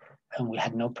find, and we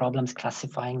had no problems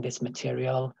classifying this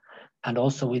material. And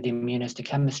also with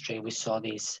immunohistochemistry, we saw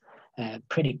these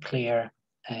pretty clear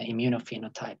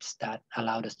immunophenotypes that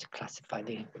allowed us to classify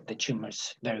the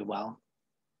tumors very well.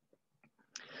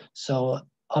 So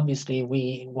obviously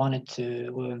we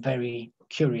were very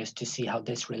curious to see how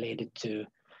this related to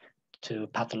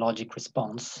pathologic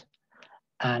response.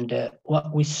 And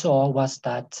what we saw was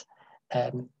that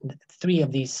 3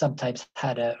 of these subtypes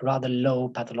had a rather low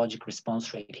pathologic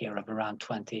response rate here of around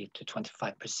 20 to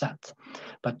 25%.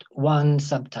 But one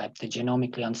subtype, the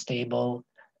genomically unstable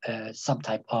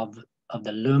subtype of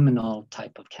the luminal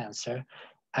type of cancer,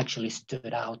 actually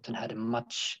stood out and had a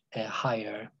much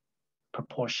higher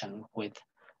proportion with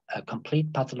a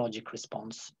complete pathologic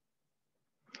response.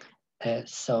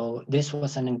 So this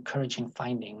was an encouraging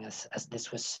finding, as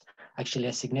this was actually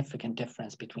a significant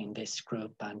difference between this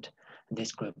group and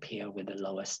this group here with the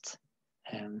lowest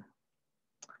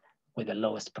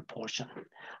proportion.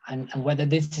 And whether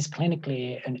this is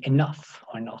clinically enough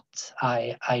or not,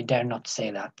 I dare not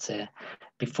say that.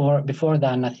 Before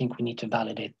then, I think we need to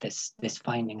validate this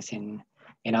findings in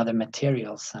in other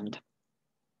materials,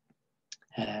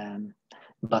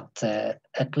 but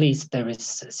at least there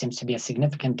seems to be a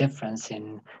significant difference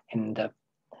in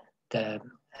the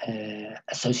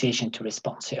association to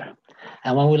response here.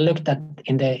 And when we looked at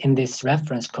in this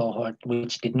reference cohort,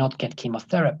 which did not get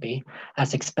chemotherapy,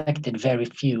 as expected, very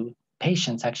few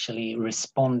patients actually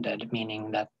responded,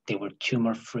 meaning that they were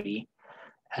tumor-free.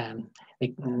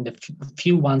 The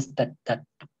few ones that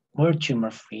were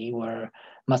tumor-free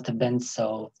must have been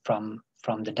so from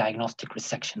the diagnostic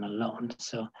resection alone.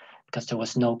 So because there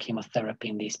was no chemotherapy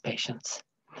in these patients.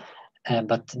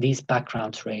 But these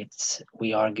background rates,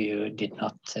 we argue, did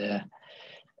not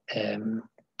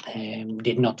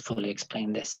fully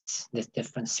explain this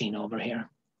difference seen over here.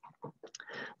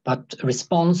 But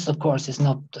response, of course, is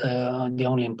not the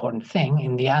only important thing.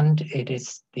 In the end, it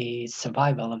is the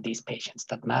survival of these patients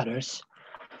that matters.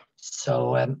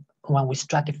 So when we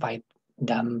stratified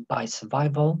them by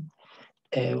survival,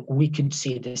 we could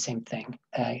see the same thing.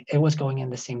 It was going in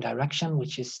the same direction,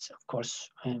 which is, of course,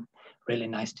 really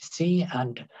nice to see.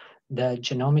 And the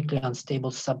genomically unstable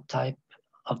subtype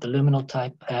of the luminal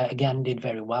type, again, did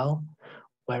very well,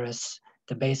 whereas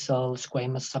the basal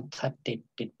squamous subtype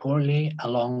did poorly,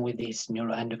 along with this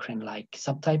neuroendocrine-like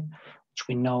subtype, which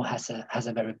we know has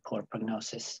a very poor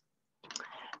prognosis.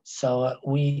 So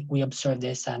we observed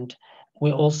this, and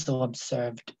we also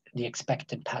observed the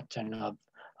expected pattern of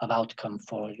outcome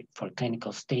for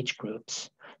clinical stage groups.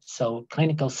 So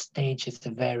clinical stage is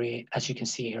as you can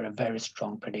see here, a very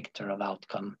strong predictor of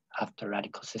outcome after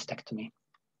radical cystectomy.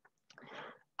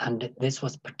 And this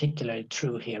was particularly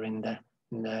true here in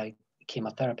the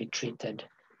chemotherapy treated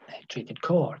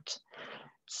cohort.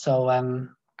 So and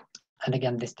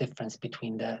again, this difference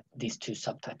between these two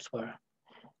subtypes were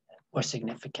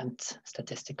significant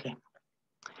statistically.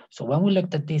 So when we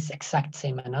looked at this exact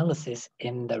same analysis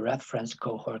in the reference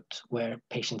cohort where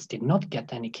patients did not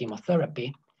get any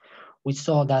chemotherapy, we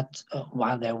saw that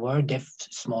while there were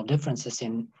small differences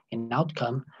in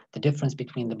outcome, the difference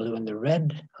between the blue and the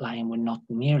red line were not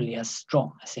nearly as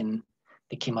strong as in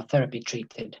the chemotherapy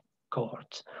treated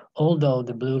cohort, although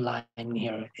the blue line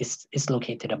here is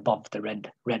located above the red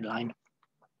line.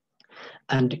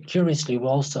 And curiously, we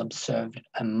also observed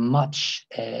a much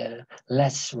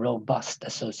less robust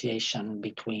association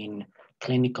between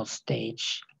clinical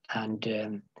stage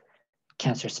and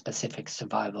cancer-specific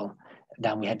survival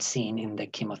than we had seen in the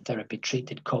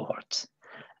chemotherapy-treated cohorts.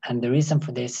 And the reason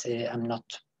for this, I'm not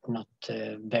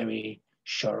very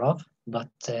sure of, but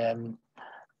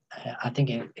I think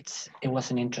it was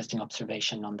an interesting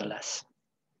observation nonetheless.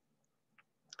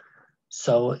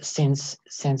 So since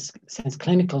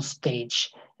clinical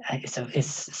stage is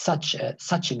such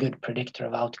a good predictor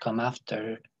of outcome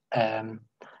after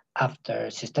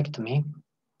cystectomy,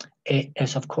 it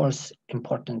is of course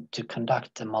important to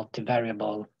conduct a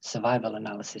multivariable survival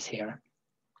analysis here.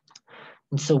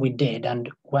 And so we did, and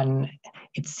when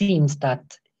it seems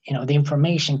that the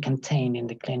information contained in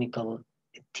the clinical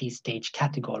T-stage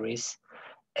categories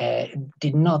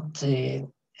did not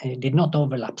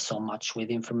overlap so much with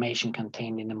information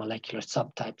contained in the molecular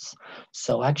subtypes.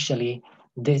 So actually,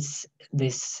 this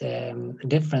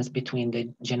difference between the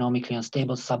genomically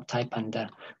unstable subtype and the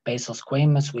basal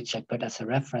squamous, which I put as a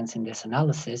reference in this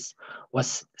analysis,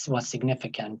 was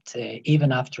significant,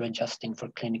 even after adjusting for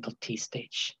clinical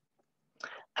T-stage.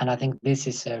 And I think this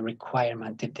is a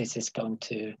requirement if this is going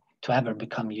to ever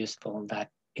become useful,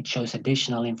 that it shows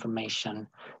additional information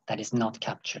that is not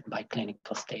captured by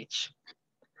clinical stage.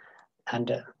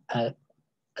 And a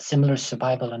similar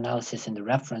survival analysis in the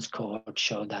reference cohort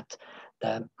showed that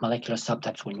the molecular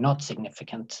subtypes were not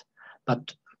significant,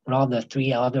 but rather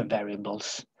 3 other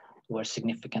variables were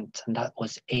significant, and that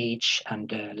was age and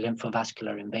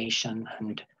lymphovascular invasion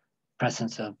and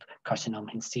presence of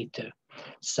carcinoma in situ.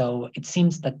 So it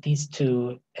seems that these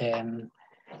two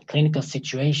clinical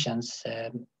situations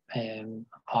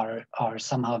are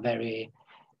somehow very,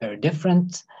 very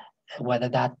different. Whether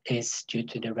that is due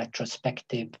to the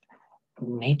retrospective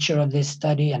nature of this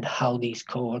study and how these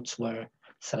cohorts were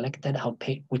selected,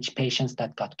 which patients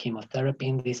that got chemotherapy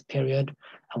in this period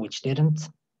and which didn't,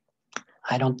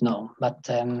 I don't know. But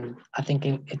I think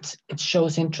it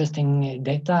shows interesting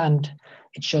data, and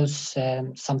it shows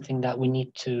something that we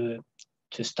need to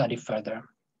study further.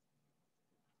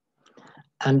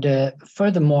 And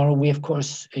furthermore, we of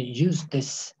course used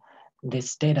this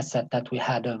data set that we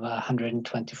had of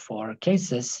 124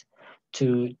 cases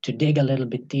to dig a little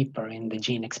bit deeper in the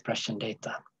gene expression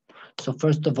data. So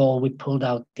first of all, we pulled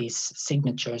out these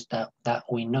signatures that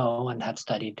we know and have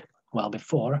studied well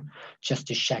before, just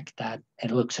to check that it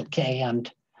looks okay.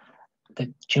 And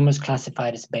the tumors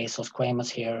classified as basal squamous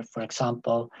here, for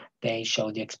example, they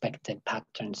show the expected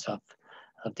patterns of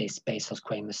this basal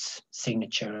squamous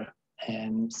signature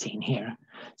seen here.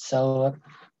 So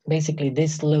basically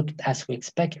this looked as we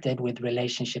expected with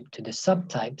relationship to the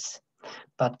subtypes,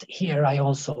 but here I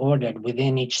also ordered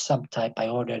within each subtype, I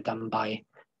ordered them by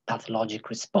pathologic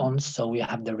response. So we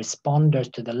have the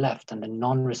responders to the left and the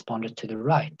non-responders to the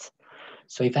right.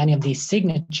 So if any of these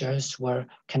signatures were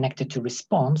connected to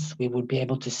response, we would be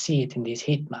able to see it in these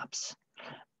heat maps,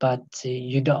 but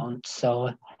you don't. So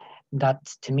that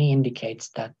to me indicates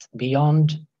that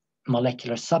beyond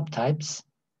molecular subtypes,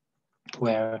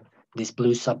 where this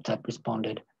blue subtype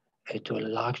responded to a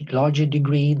larger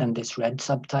degree than this red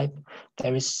subtype,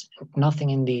 there is nothing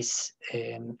in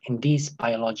these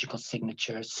biological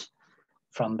signatures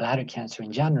from bladder cancer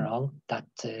in general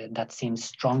that seems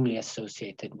strongly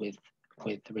associated with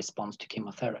response to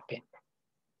chemotherapy.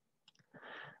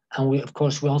 And we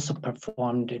also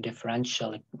performed a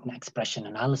differential expression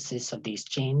analysis of these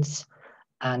genes,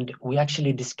 and we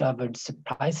actually discovered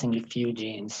surprisingly few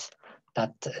genes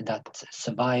that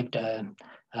survived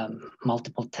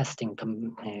multiple testing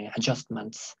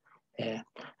adjustments.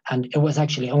 And it was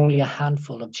actually only a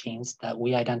handful of genes that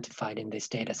we identified in this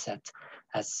data set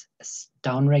as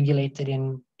downregulated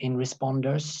in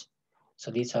responders.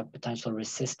 So these are potential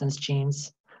resistance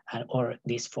genes, or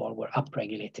these 4 were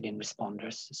upregulated in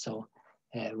responders, so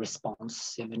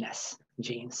responsiveness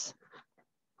genes.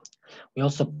 We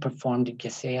also performed the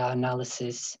QCRI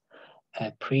analysis,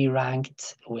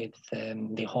 pre-ranked with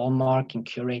the hallmark and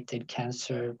curated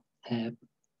cancer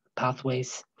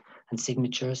pathways and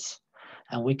signatures.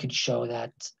 And we could show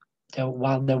that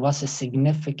while there was a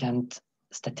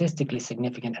statistically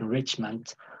significant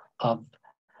enrichment of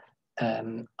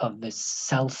the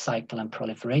cell cycle and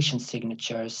proliferation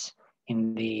signatures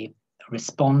in the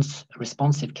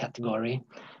responsive category,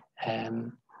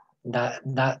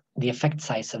 that the effect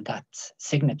size of that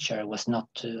signature was not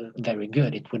very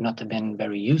good. It would not have been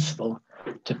very useful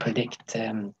to predict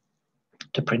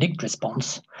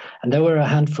response. And there were a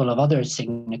handful of other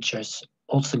signatures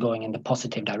also going in the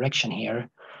positive direction here,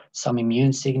 some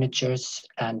immune signatures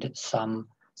and some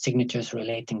signatures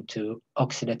relating to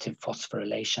oxidative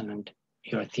phosphorylation and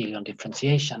urothelial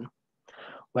differentiation.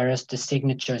 Whereas the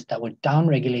signatures that were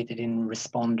downregulated in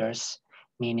responders,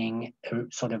 meaning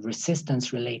sort of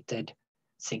resistance-related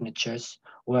signatures,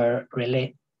 were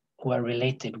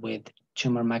related with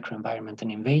tumor microenvironment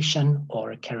and invasion,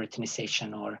 or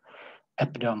keratinization, or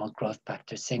epidermal growth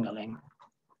factor signaling,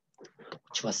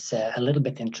 which was a little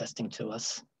bit interesting to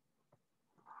us.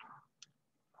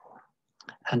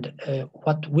 And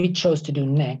what we chose to do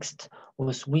next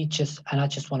was I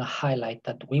just want to highlight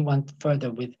that we went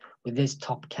further with this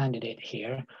top candidate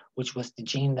here, which was the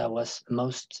gene that was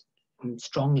most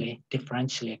strongly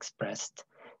differentially expressed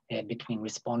between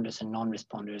responders and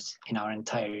non-responders in our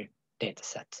entire data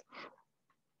set.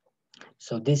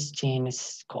 So this gene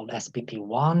is called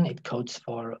SPP1. It codes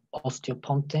for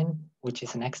osteopontin, which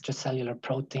is an extracellular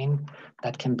protein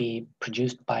that can be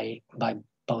produced by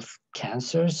both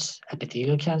cancers,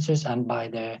 epithelial cancers, and by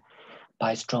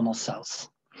stromal cells.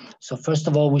 So first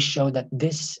of all, we show that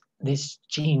this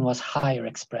gene was higher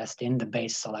expressed in the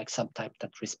basal-like subtype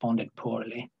that responded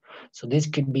poorly. So this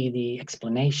could be the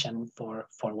explanation for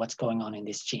what's going on in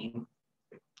this gene.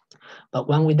 But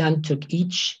when we then took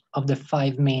each of the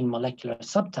 5 main molecular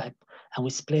subtype and we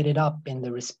split it up in the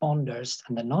responders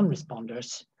and the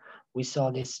non-responders, we saw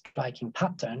this striking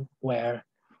pattern where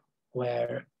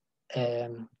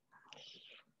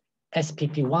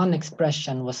SPP1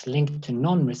 expression was linked to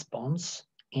non-response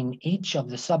in each of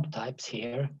the subtypes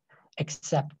here,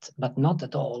 except, but not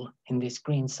at all, in this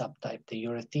green subtype, the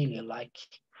urothelial-like.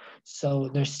 So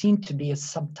there seemed to be a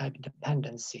subtype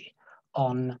dependency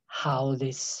on how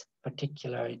this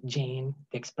particular gene,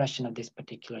 the expression of this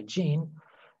particular gene,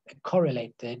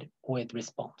 correlated with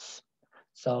response.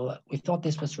 So we thought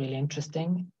this was really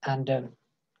interesting. And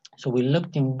so we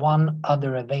looked in one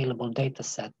other available data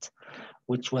set,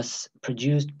 which was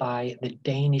produced by the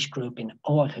Danish group in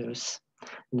Aarhus.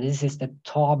 This is the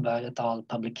Taube et al.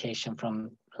 Publication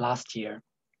from last year.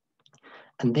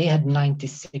 And they had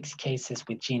 96 cases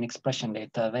with gene expression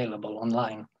data available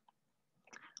online.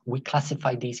 We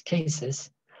classified these cases,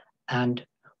 and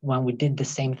when we did the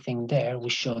same thing there, we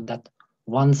showed that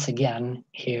once again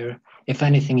here, if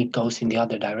anything, it goes in the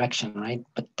other direction, right?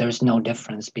 But there's no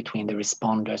difference between the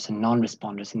responders and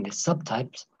non-responders in these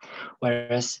subtypes,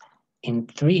 whereas in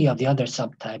 3 of the other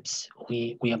subtypes,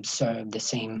 we observed the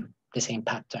same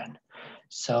pattern.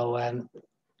 So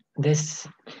this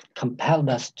compelled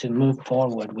us to move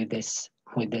forward with this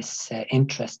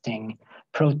interesting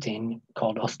protein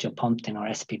called osteopontin or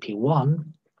SPP1.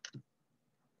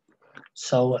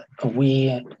 So we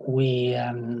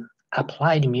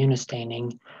applied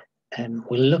immunostaining, and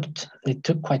we looked. It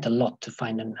took quite a lot to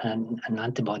find an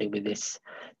antibody with this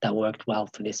that worked well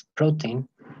for this protein.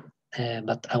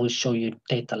 But I will show you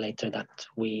data later that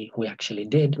we actually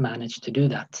did manage to do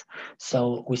that.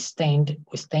 So we stained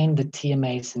the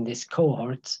TMAs in this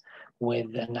cohort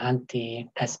with an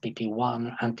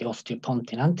anti-SPP1,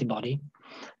 anti-osteopontin antibody,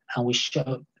 and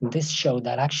this showed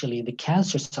that actually the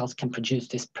cancer cells can produce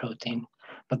this protein,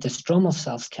 but the stromal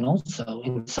cells can also,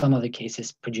 in some of the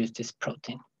cases, produce this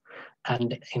protein.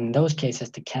 And in those cases,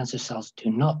 the cancer cells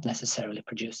do not necessarily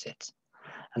produce it.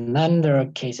 And then there are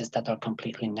cases that are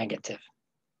completely negative.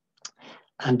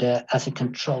 And as a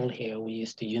control here, we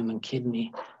use the human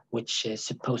kidney, which is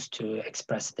supposed to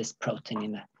express this protein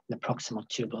in the proximal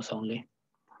tubules only.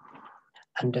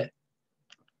 And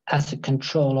as a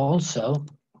control also,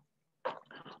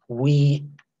 we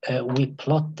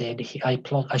plotted,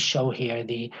 I show here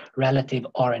the relative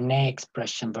RNA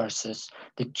expression versus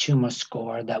the tumor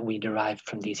score that we derived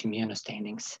from these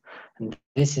immunostainings. And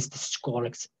this is the score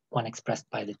when expressed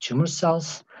by the tumor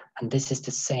cells, and this is the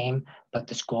same, but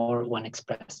the score when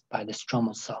expressed by the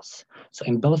stromal cells. So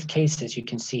in both cases, you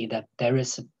can see that there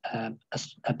is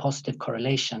a positive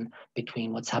correlation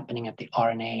between what's happening at the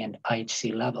RNA and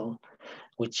IHC level,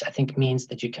 which I think means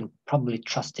that you can probably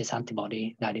trust this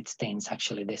antibody that it stains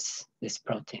actually this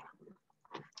protein.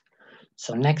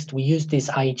 So next we used this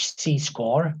IHC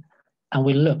score, and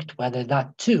we looked whether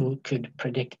that too could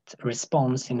predict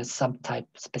response in a subtype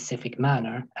specific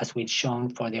manner, as we'd shown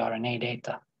for the RNA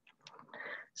data.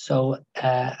 So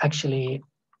actually,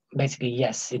 basically,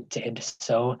 yes, it did.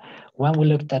 So when we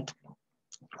looked at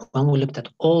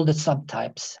all the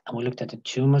subtypes and we looked at the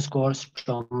tumor score,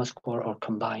 stroma score, or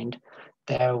combined,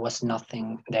 there was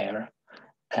nothing there.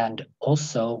 And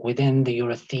also within the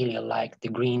urothelial, like the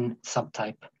green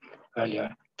subtype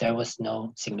earlier, there was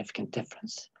no significant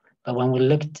difference. But when we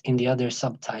looked in the other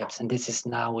subtypes, and this is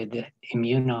now with the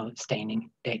immunostaining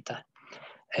data,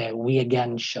 we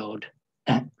again showed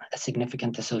a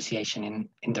significant association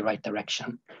in the right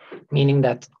direction, meaning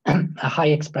that a high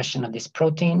expression of this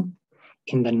protein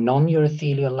in the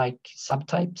non-urothelial-like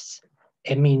subtypes,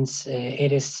 it means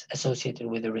it is associated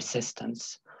with a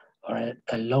resistance or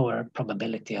a lower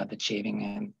probability of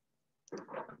achieving a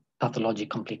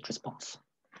pathologic complete response.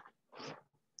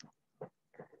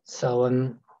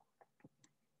 So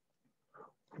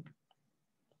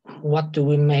what do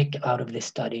we make out of this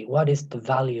study? What is the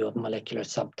value of molecular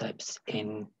subtypes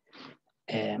in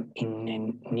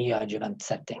neoadjuvant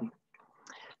setting?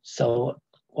 So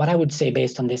what I would say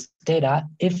based on this data,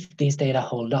 if these data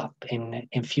hold up in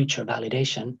future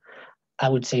validation, I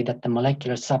would say that the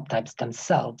molecular subtypes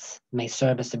themselves may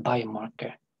serve as a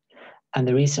biomarker. And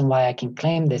the reason why I can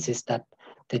claim this is that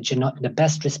the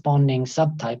best responding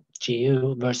subtype,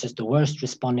 GU, versus the worst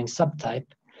responding subtype,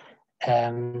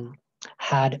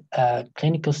 had a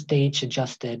clinical stage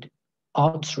adjusted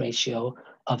odds ratio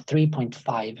of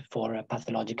 3.5 for a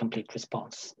pathologic complete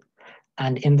response.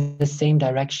 And in the same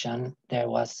direction, there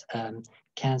was a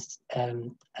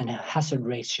hazard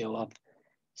ratio of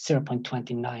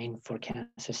 0.29 for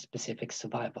cancer-specific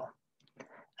survival.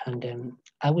 And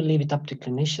I will leave it up to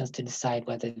clinicians to decide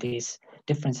whether these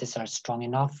differences are strong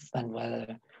enough and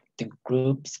whether the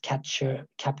groups capture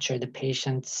the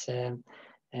patients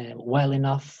well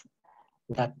enough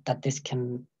that this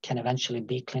can eventually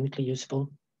be clinically useful.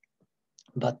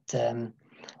 But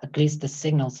at least the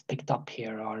signals picked up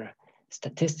here are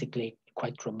statistically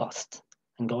quite robust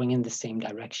and going in the same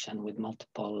direction with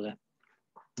multiple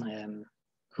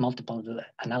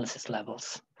analysis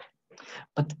levels.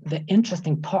 But the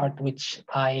interesting part, which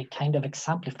I kind of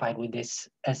exemplified with this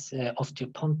as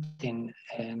osteopontin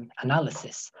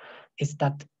analysis, is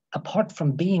that apart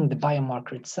from being the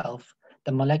biomarker itself,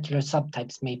 the molecular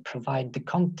subtypes may provide the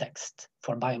context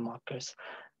for biomarkers.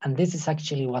 And this is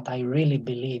actually what I really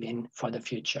believe in for the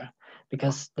future,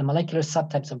 because the molecular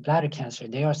subtypes of bladder cancer,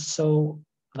 they are so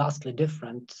vastly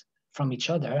different from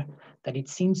each other that it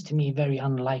seems to me very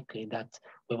unlikely that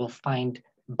we will find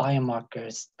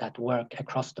biomarkers that work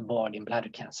across the board in bladder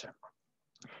cancer.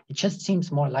 It just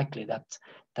seems more likely that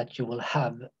you will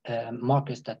have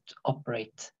markers that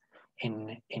operate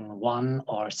in one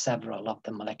or several of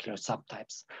the molecular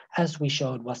subtypes, as we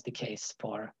showed was the case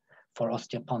for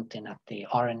osteopontin at the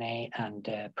RNA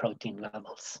and protein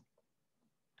levels.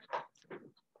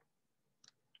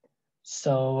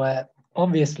 So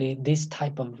obviously, this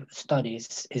type of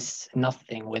studies is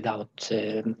nothing without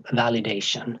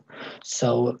validation.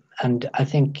 So, and I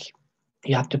think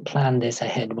you have to plan this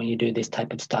ahead when you do this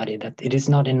type of study, that it is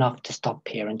not enough to stop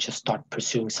here and just start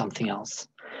pursuing something else.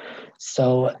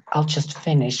 So I'll just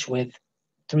finish with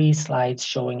 3 slides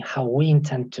showing how we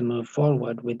intend to move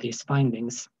forward with these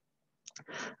findings.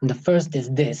 And the first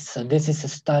is this. So this is a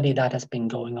study that has been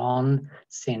going on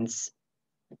since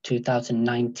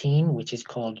 2019, which is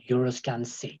called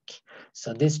Euroscan-SIC.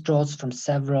 So this draws from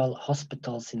several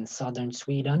hospitals in southern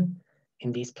Sweden,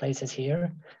 in these places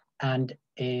here, and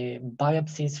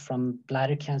biopsies from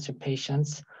bladder cancer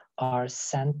patients are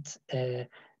sent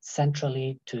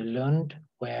centrally to Lund,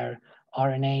 where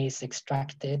RNA is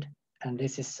extracted, and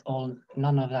this is all,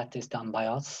 none of that is done by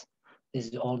us. This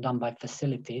is all done by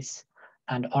facilities,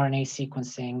 and RNA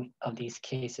sequencing of these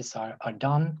cases are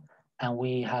done, and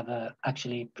we have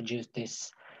actually produced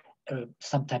this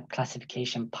subtype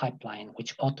classification pipeline,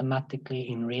 which automatically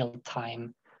in real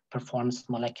time performs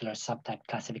molecular subtype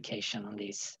classification on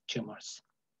these tumors.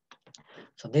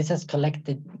 So this has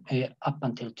collected up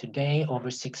until today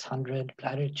over 600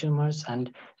 bladder tumors,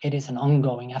 and it is an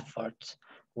ongoing effort,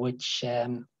 which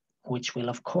will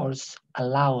of course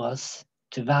allow us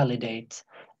to validate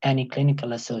any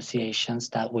clinical associations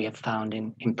that we have found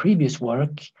in previous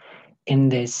work in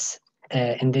this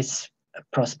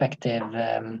prospective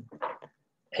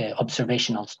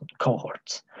observational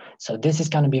cohort. So this is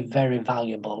going to be very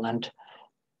valuable. And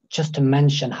just to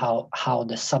mention how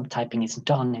the subtyping is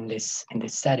done in this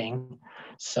setting.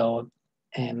 So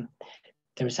there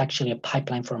is actually a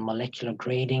pipeline for molecular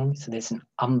grading. So there's an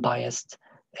unbiased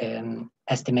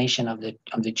estimation of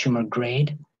the tumor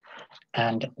grade,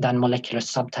 and then molecular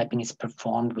subtyping is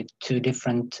performed with 2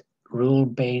 different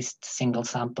rule-based single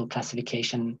sample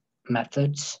classification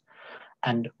methods.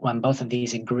 And when both of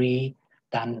these agree,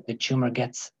 then the tumor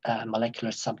gets a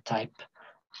molecular subtype,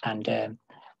 and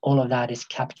all of that is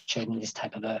captured in this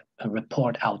type of a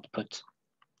report output.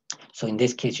 So in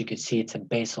this case, you could see it's a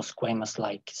basal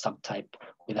squamous-like subtype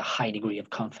with a high degree of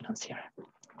confidence here.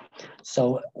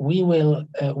 So we will,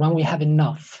 when we have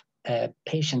enough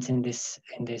patients in this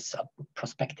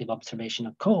prospective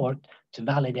observational cohort to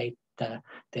validate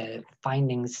the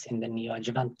findings in the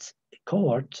neoadjuvant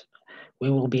cohort, we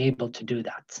will be able to do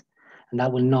that. And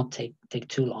that will not take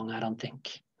too long, I don't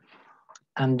think.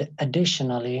 And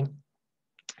additionally,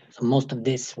 so most of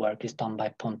this work is done by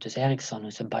Pontus Eriksson,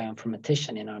 who's a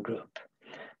bioinformatician in our group.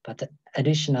 But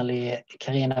additionally,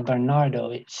 Carina Bernardo,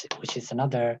 which is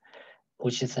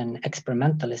an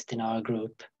experimentalist in our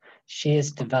group, she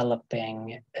is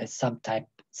developing a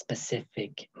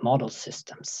subtype-specific model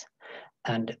systems.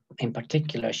 And in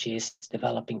particular, she is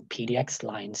developing PDX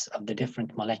lines of the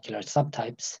different molecular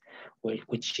subtypes,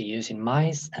 which she uses in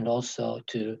mice, and also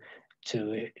to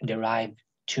derive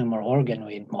tumor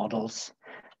organoid models.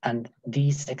 And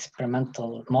these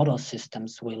experimental model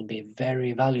systems will be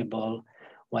very valuable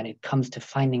when it comes to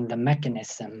finding the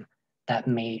mechanism that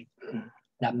may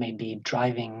be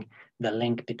driving the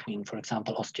link between, for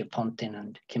example, osteopontin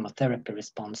and chemotherapy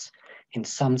response in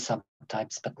some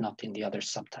subtypes, but not in the other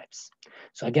subtypes.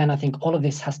 So again, I think all of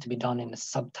this has to be done in a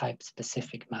subtype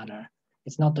specific manner.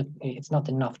 It's not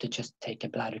enough to just take a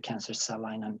bladder cancer cell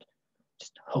line and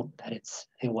just hope that it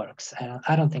works.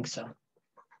 I don't think so.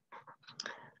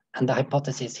 And the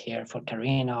hypotheses here for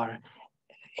Carina are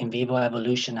in vivo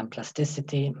evolution and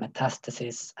plasticity,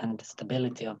 metastasis, and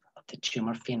stability of the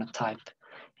tumor phenotype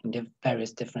in the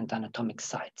various different anatomic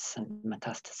sites and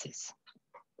metastases.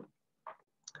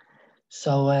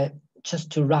 So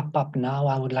just to wrap up now,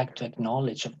 I would like to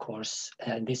acknowledge, of course,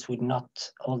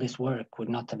 all this work would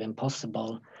not have been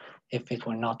possible if it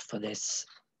were not for this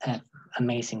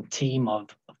amazing team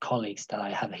of colleagues that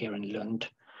I have here in Lund.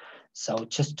 So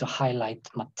just to highlight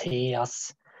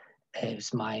Matthias,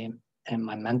 who's my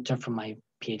mentor for my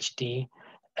PhD,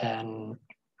 and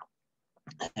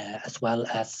as well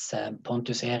as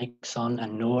Pontus Eriksson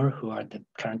and Noor, who are the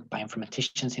current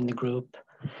bioinformaticians in the group,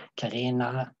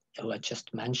 Carina, who I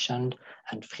just mentioned,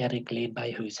 and Fredrik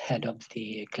Lidberg, who is head of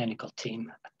the clinical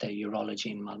team at the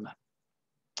urology in Malmö.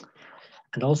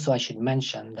 And also I should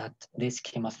mention that this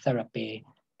chemotherapy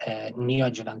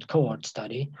neoadjuvant cohort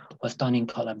study was done in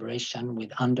collaboration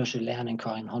with Anders Ullén and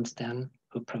Karin Holmsten,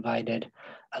 who provided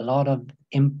a lot of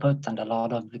input and a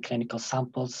lot of the clinical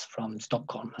samples from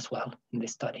Stockholm as well in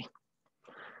this study.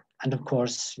 And of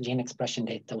course, gene expression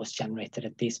data was generated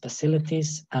at these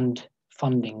facilities, and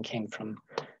funding came from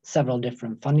several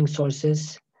different funding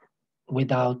sources.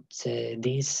 Without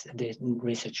these, the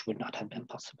research would not have been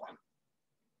possible.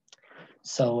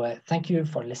 So thank you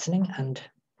for listening, and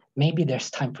maybe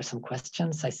there's time for some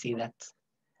questions. I see that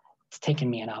it's taken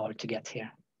me an hour to get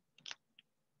here.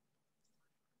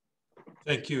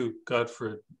 Thank you,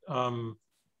 Gottfrid.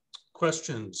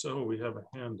 questions? Oh, we have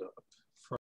a hand up.